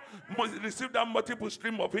income. Receive that multiple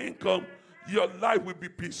stream of income. Your life will be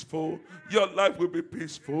peaceful. Your life will be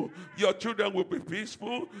peaceful. Your children will be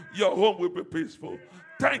peaceful. Your home will be peaceful.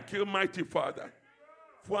 Thank you, mighty Father.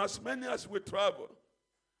 For as many as we travel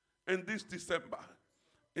in this December,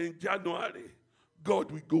 in January,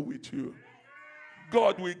 God will go with you.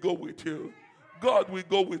 God will go with you. God will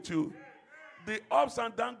go with you. The ups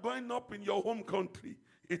and downs going up in your home country,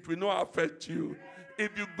 it will not affect you.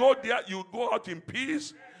 If you go there, you go out in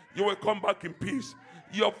peace. You will come back in peace.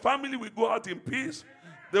 Your family will go out in peace.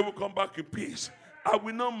 They will come back in peace. I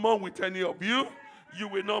will not mourn with any of you. You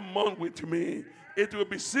will not mourn with me. It will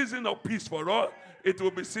be season of peace for us. It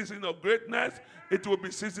will be season of greatness. It will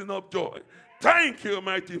be season of joy. Thank you,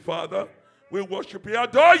 mighty Father. We worship you,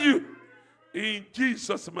 adore you. In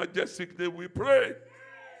Jesus' majestic name we pray.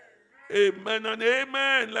 Amen and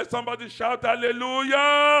amen. Let somebody shout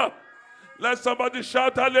hallelujah. Let somebody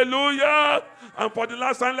shout hallelujah. And for the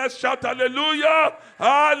last time, let's shout hallelujah.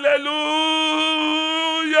 Hallelujah.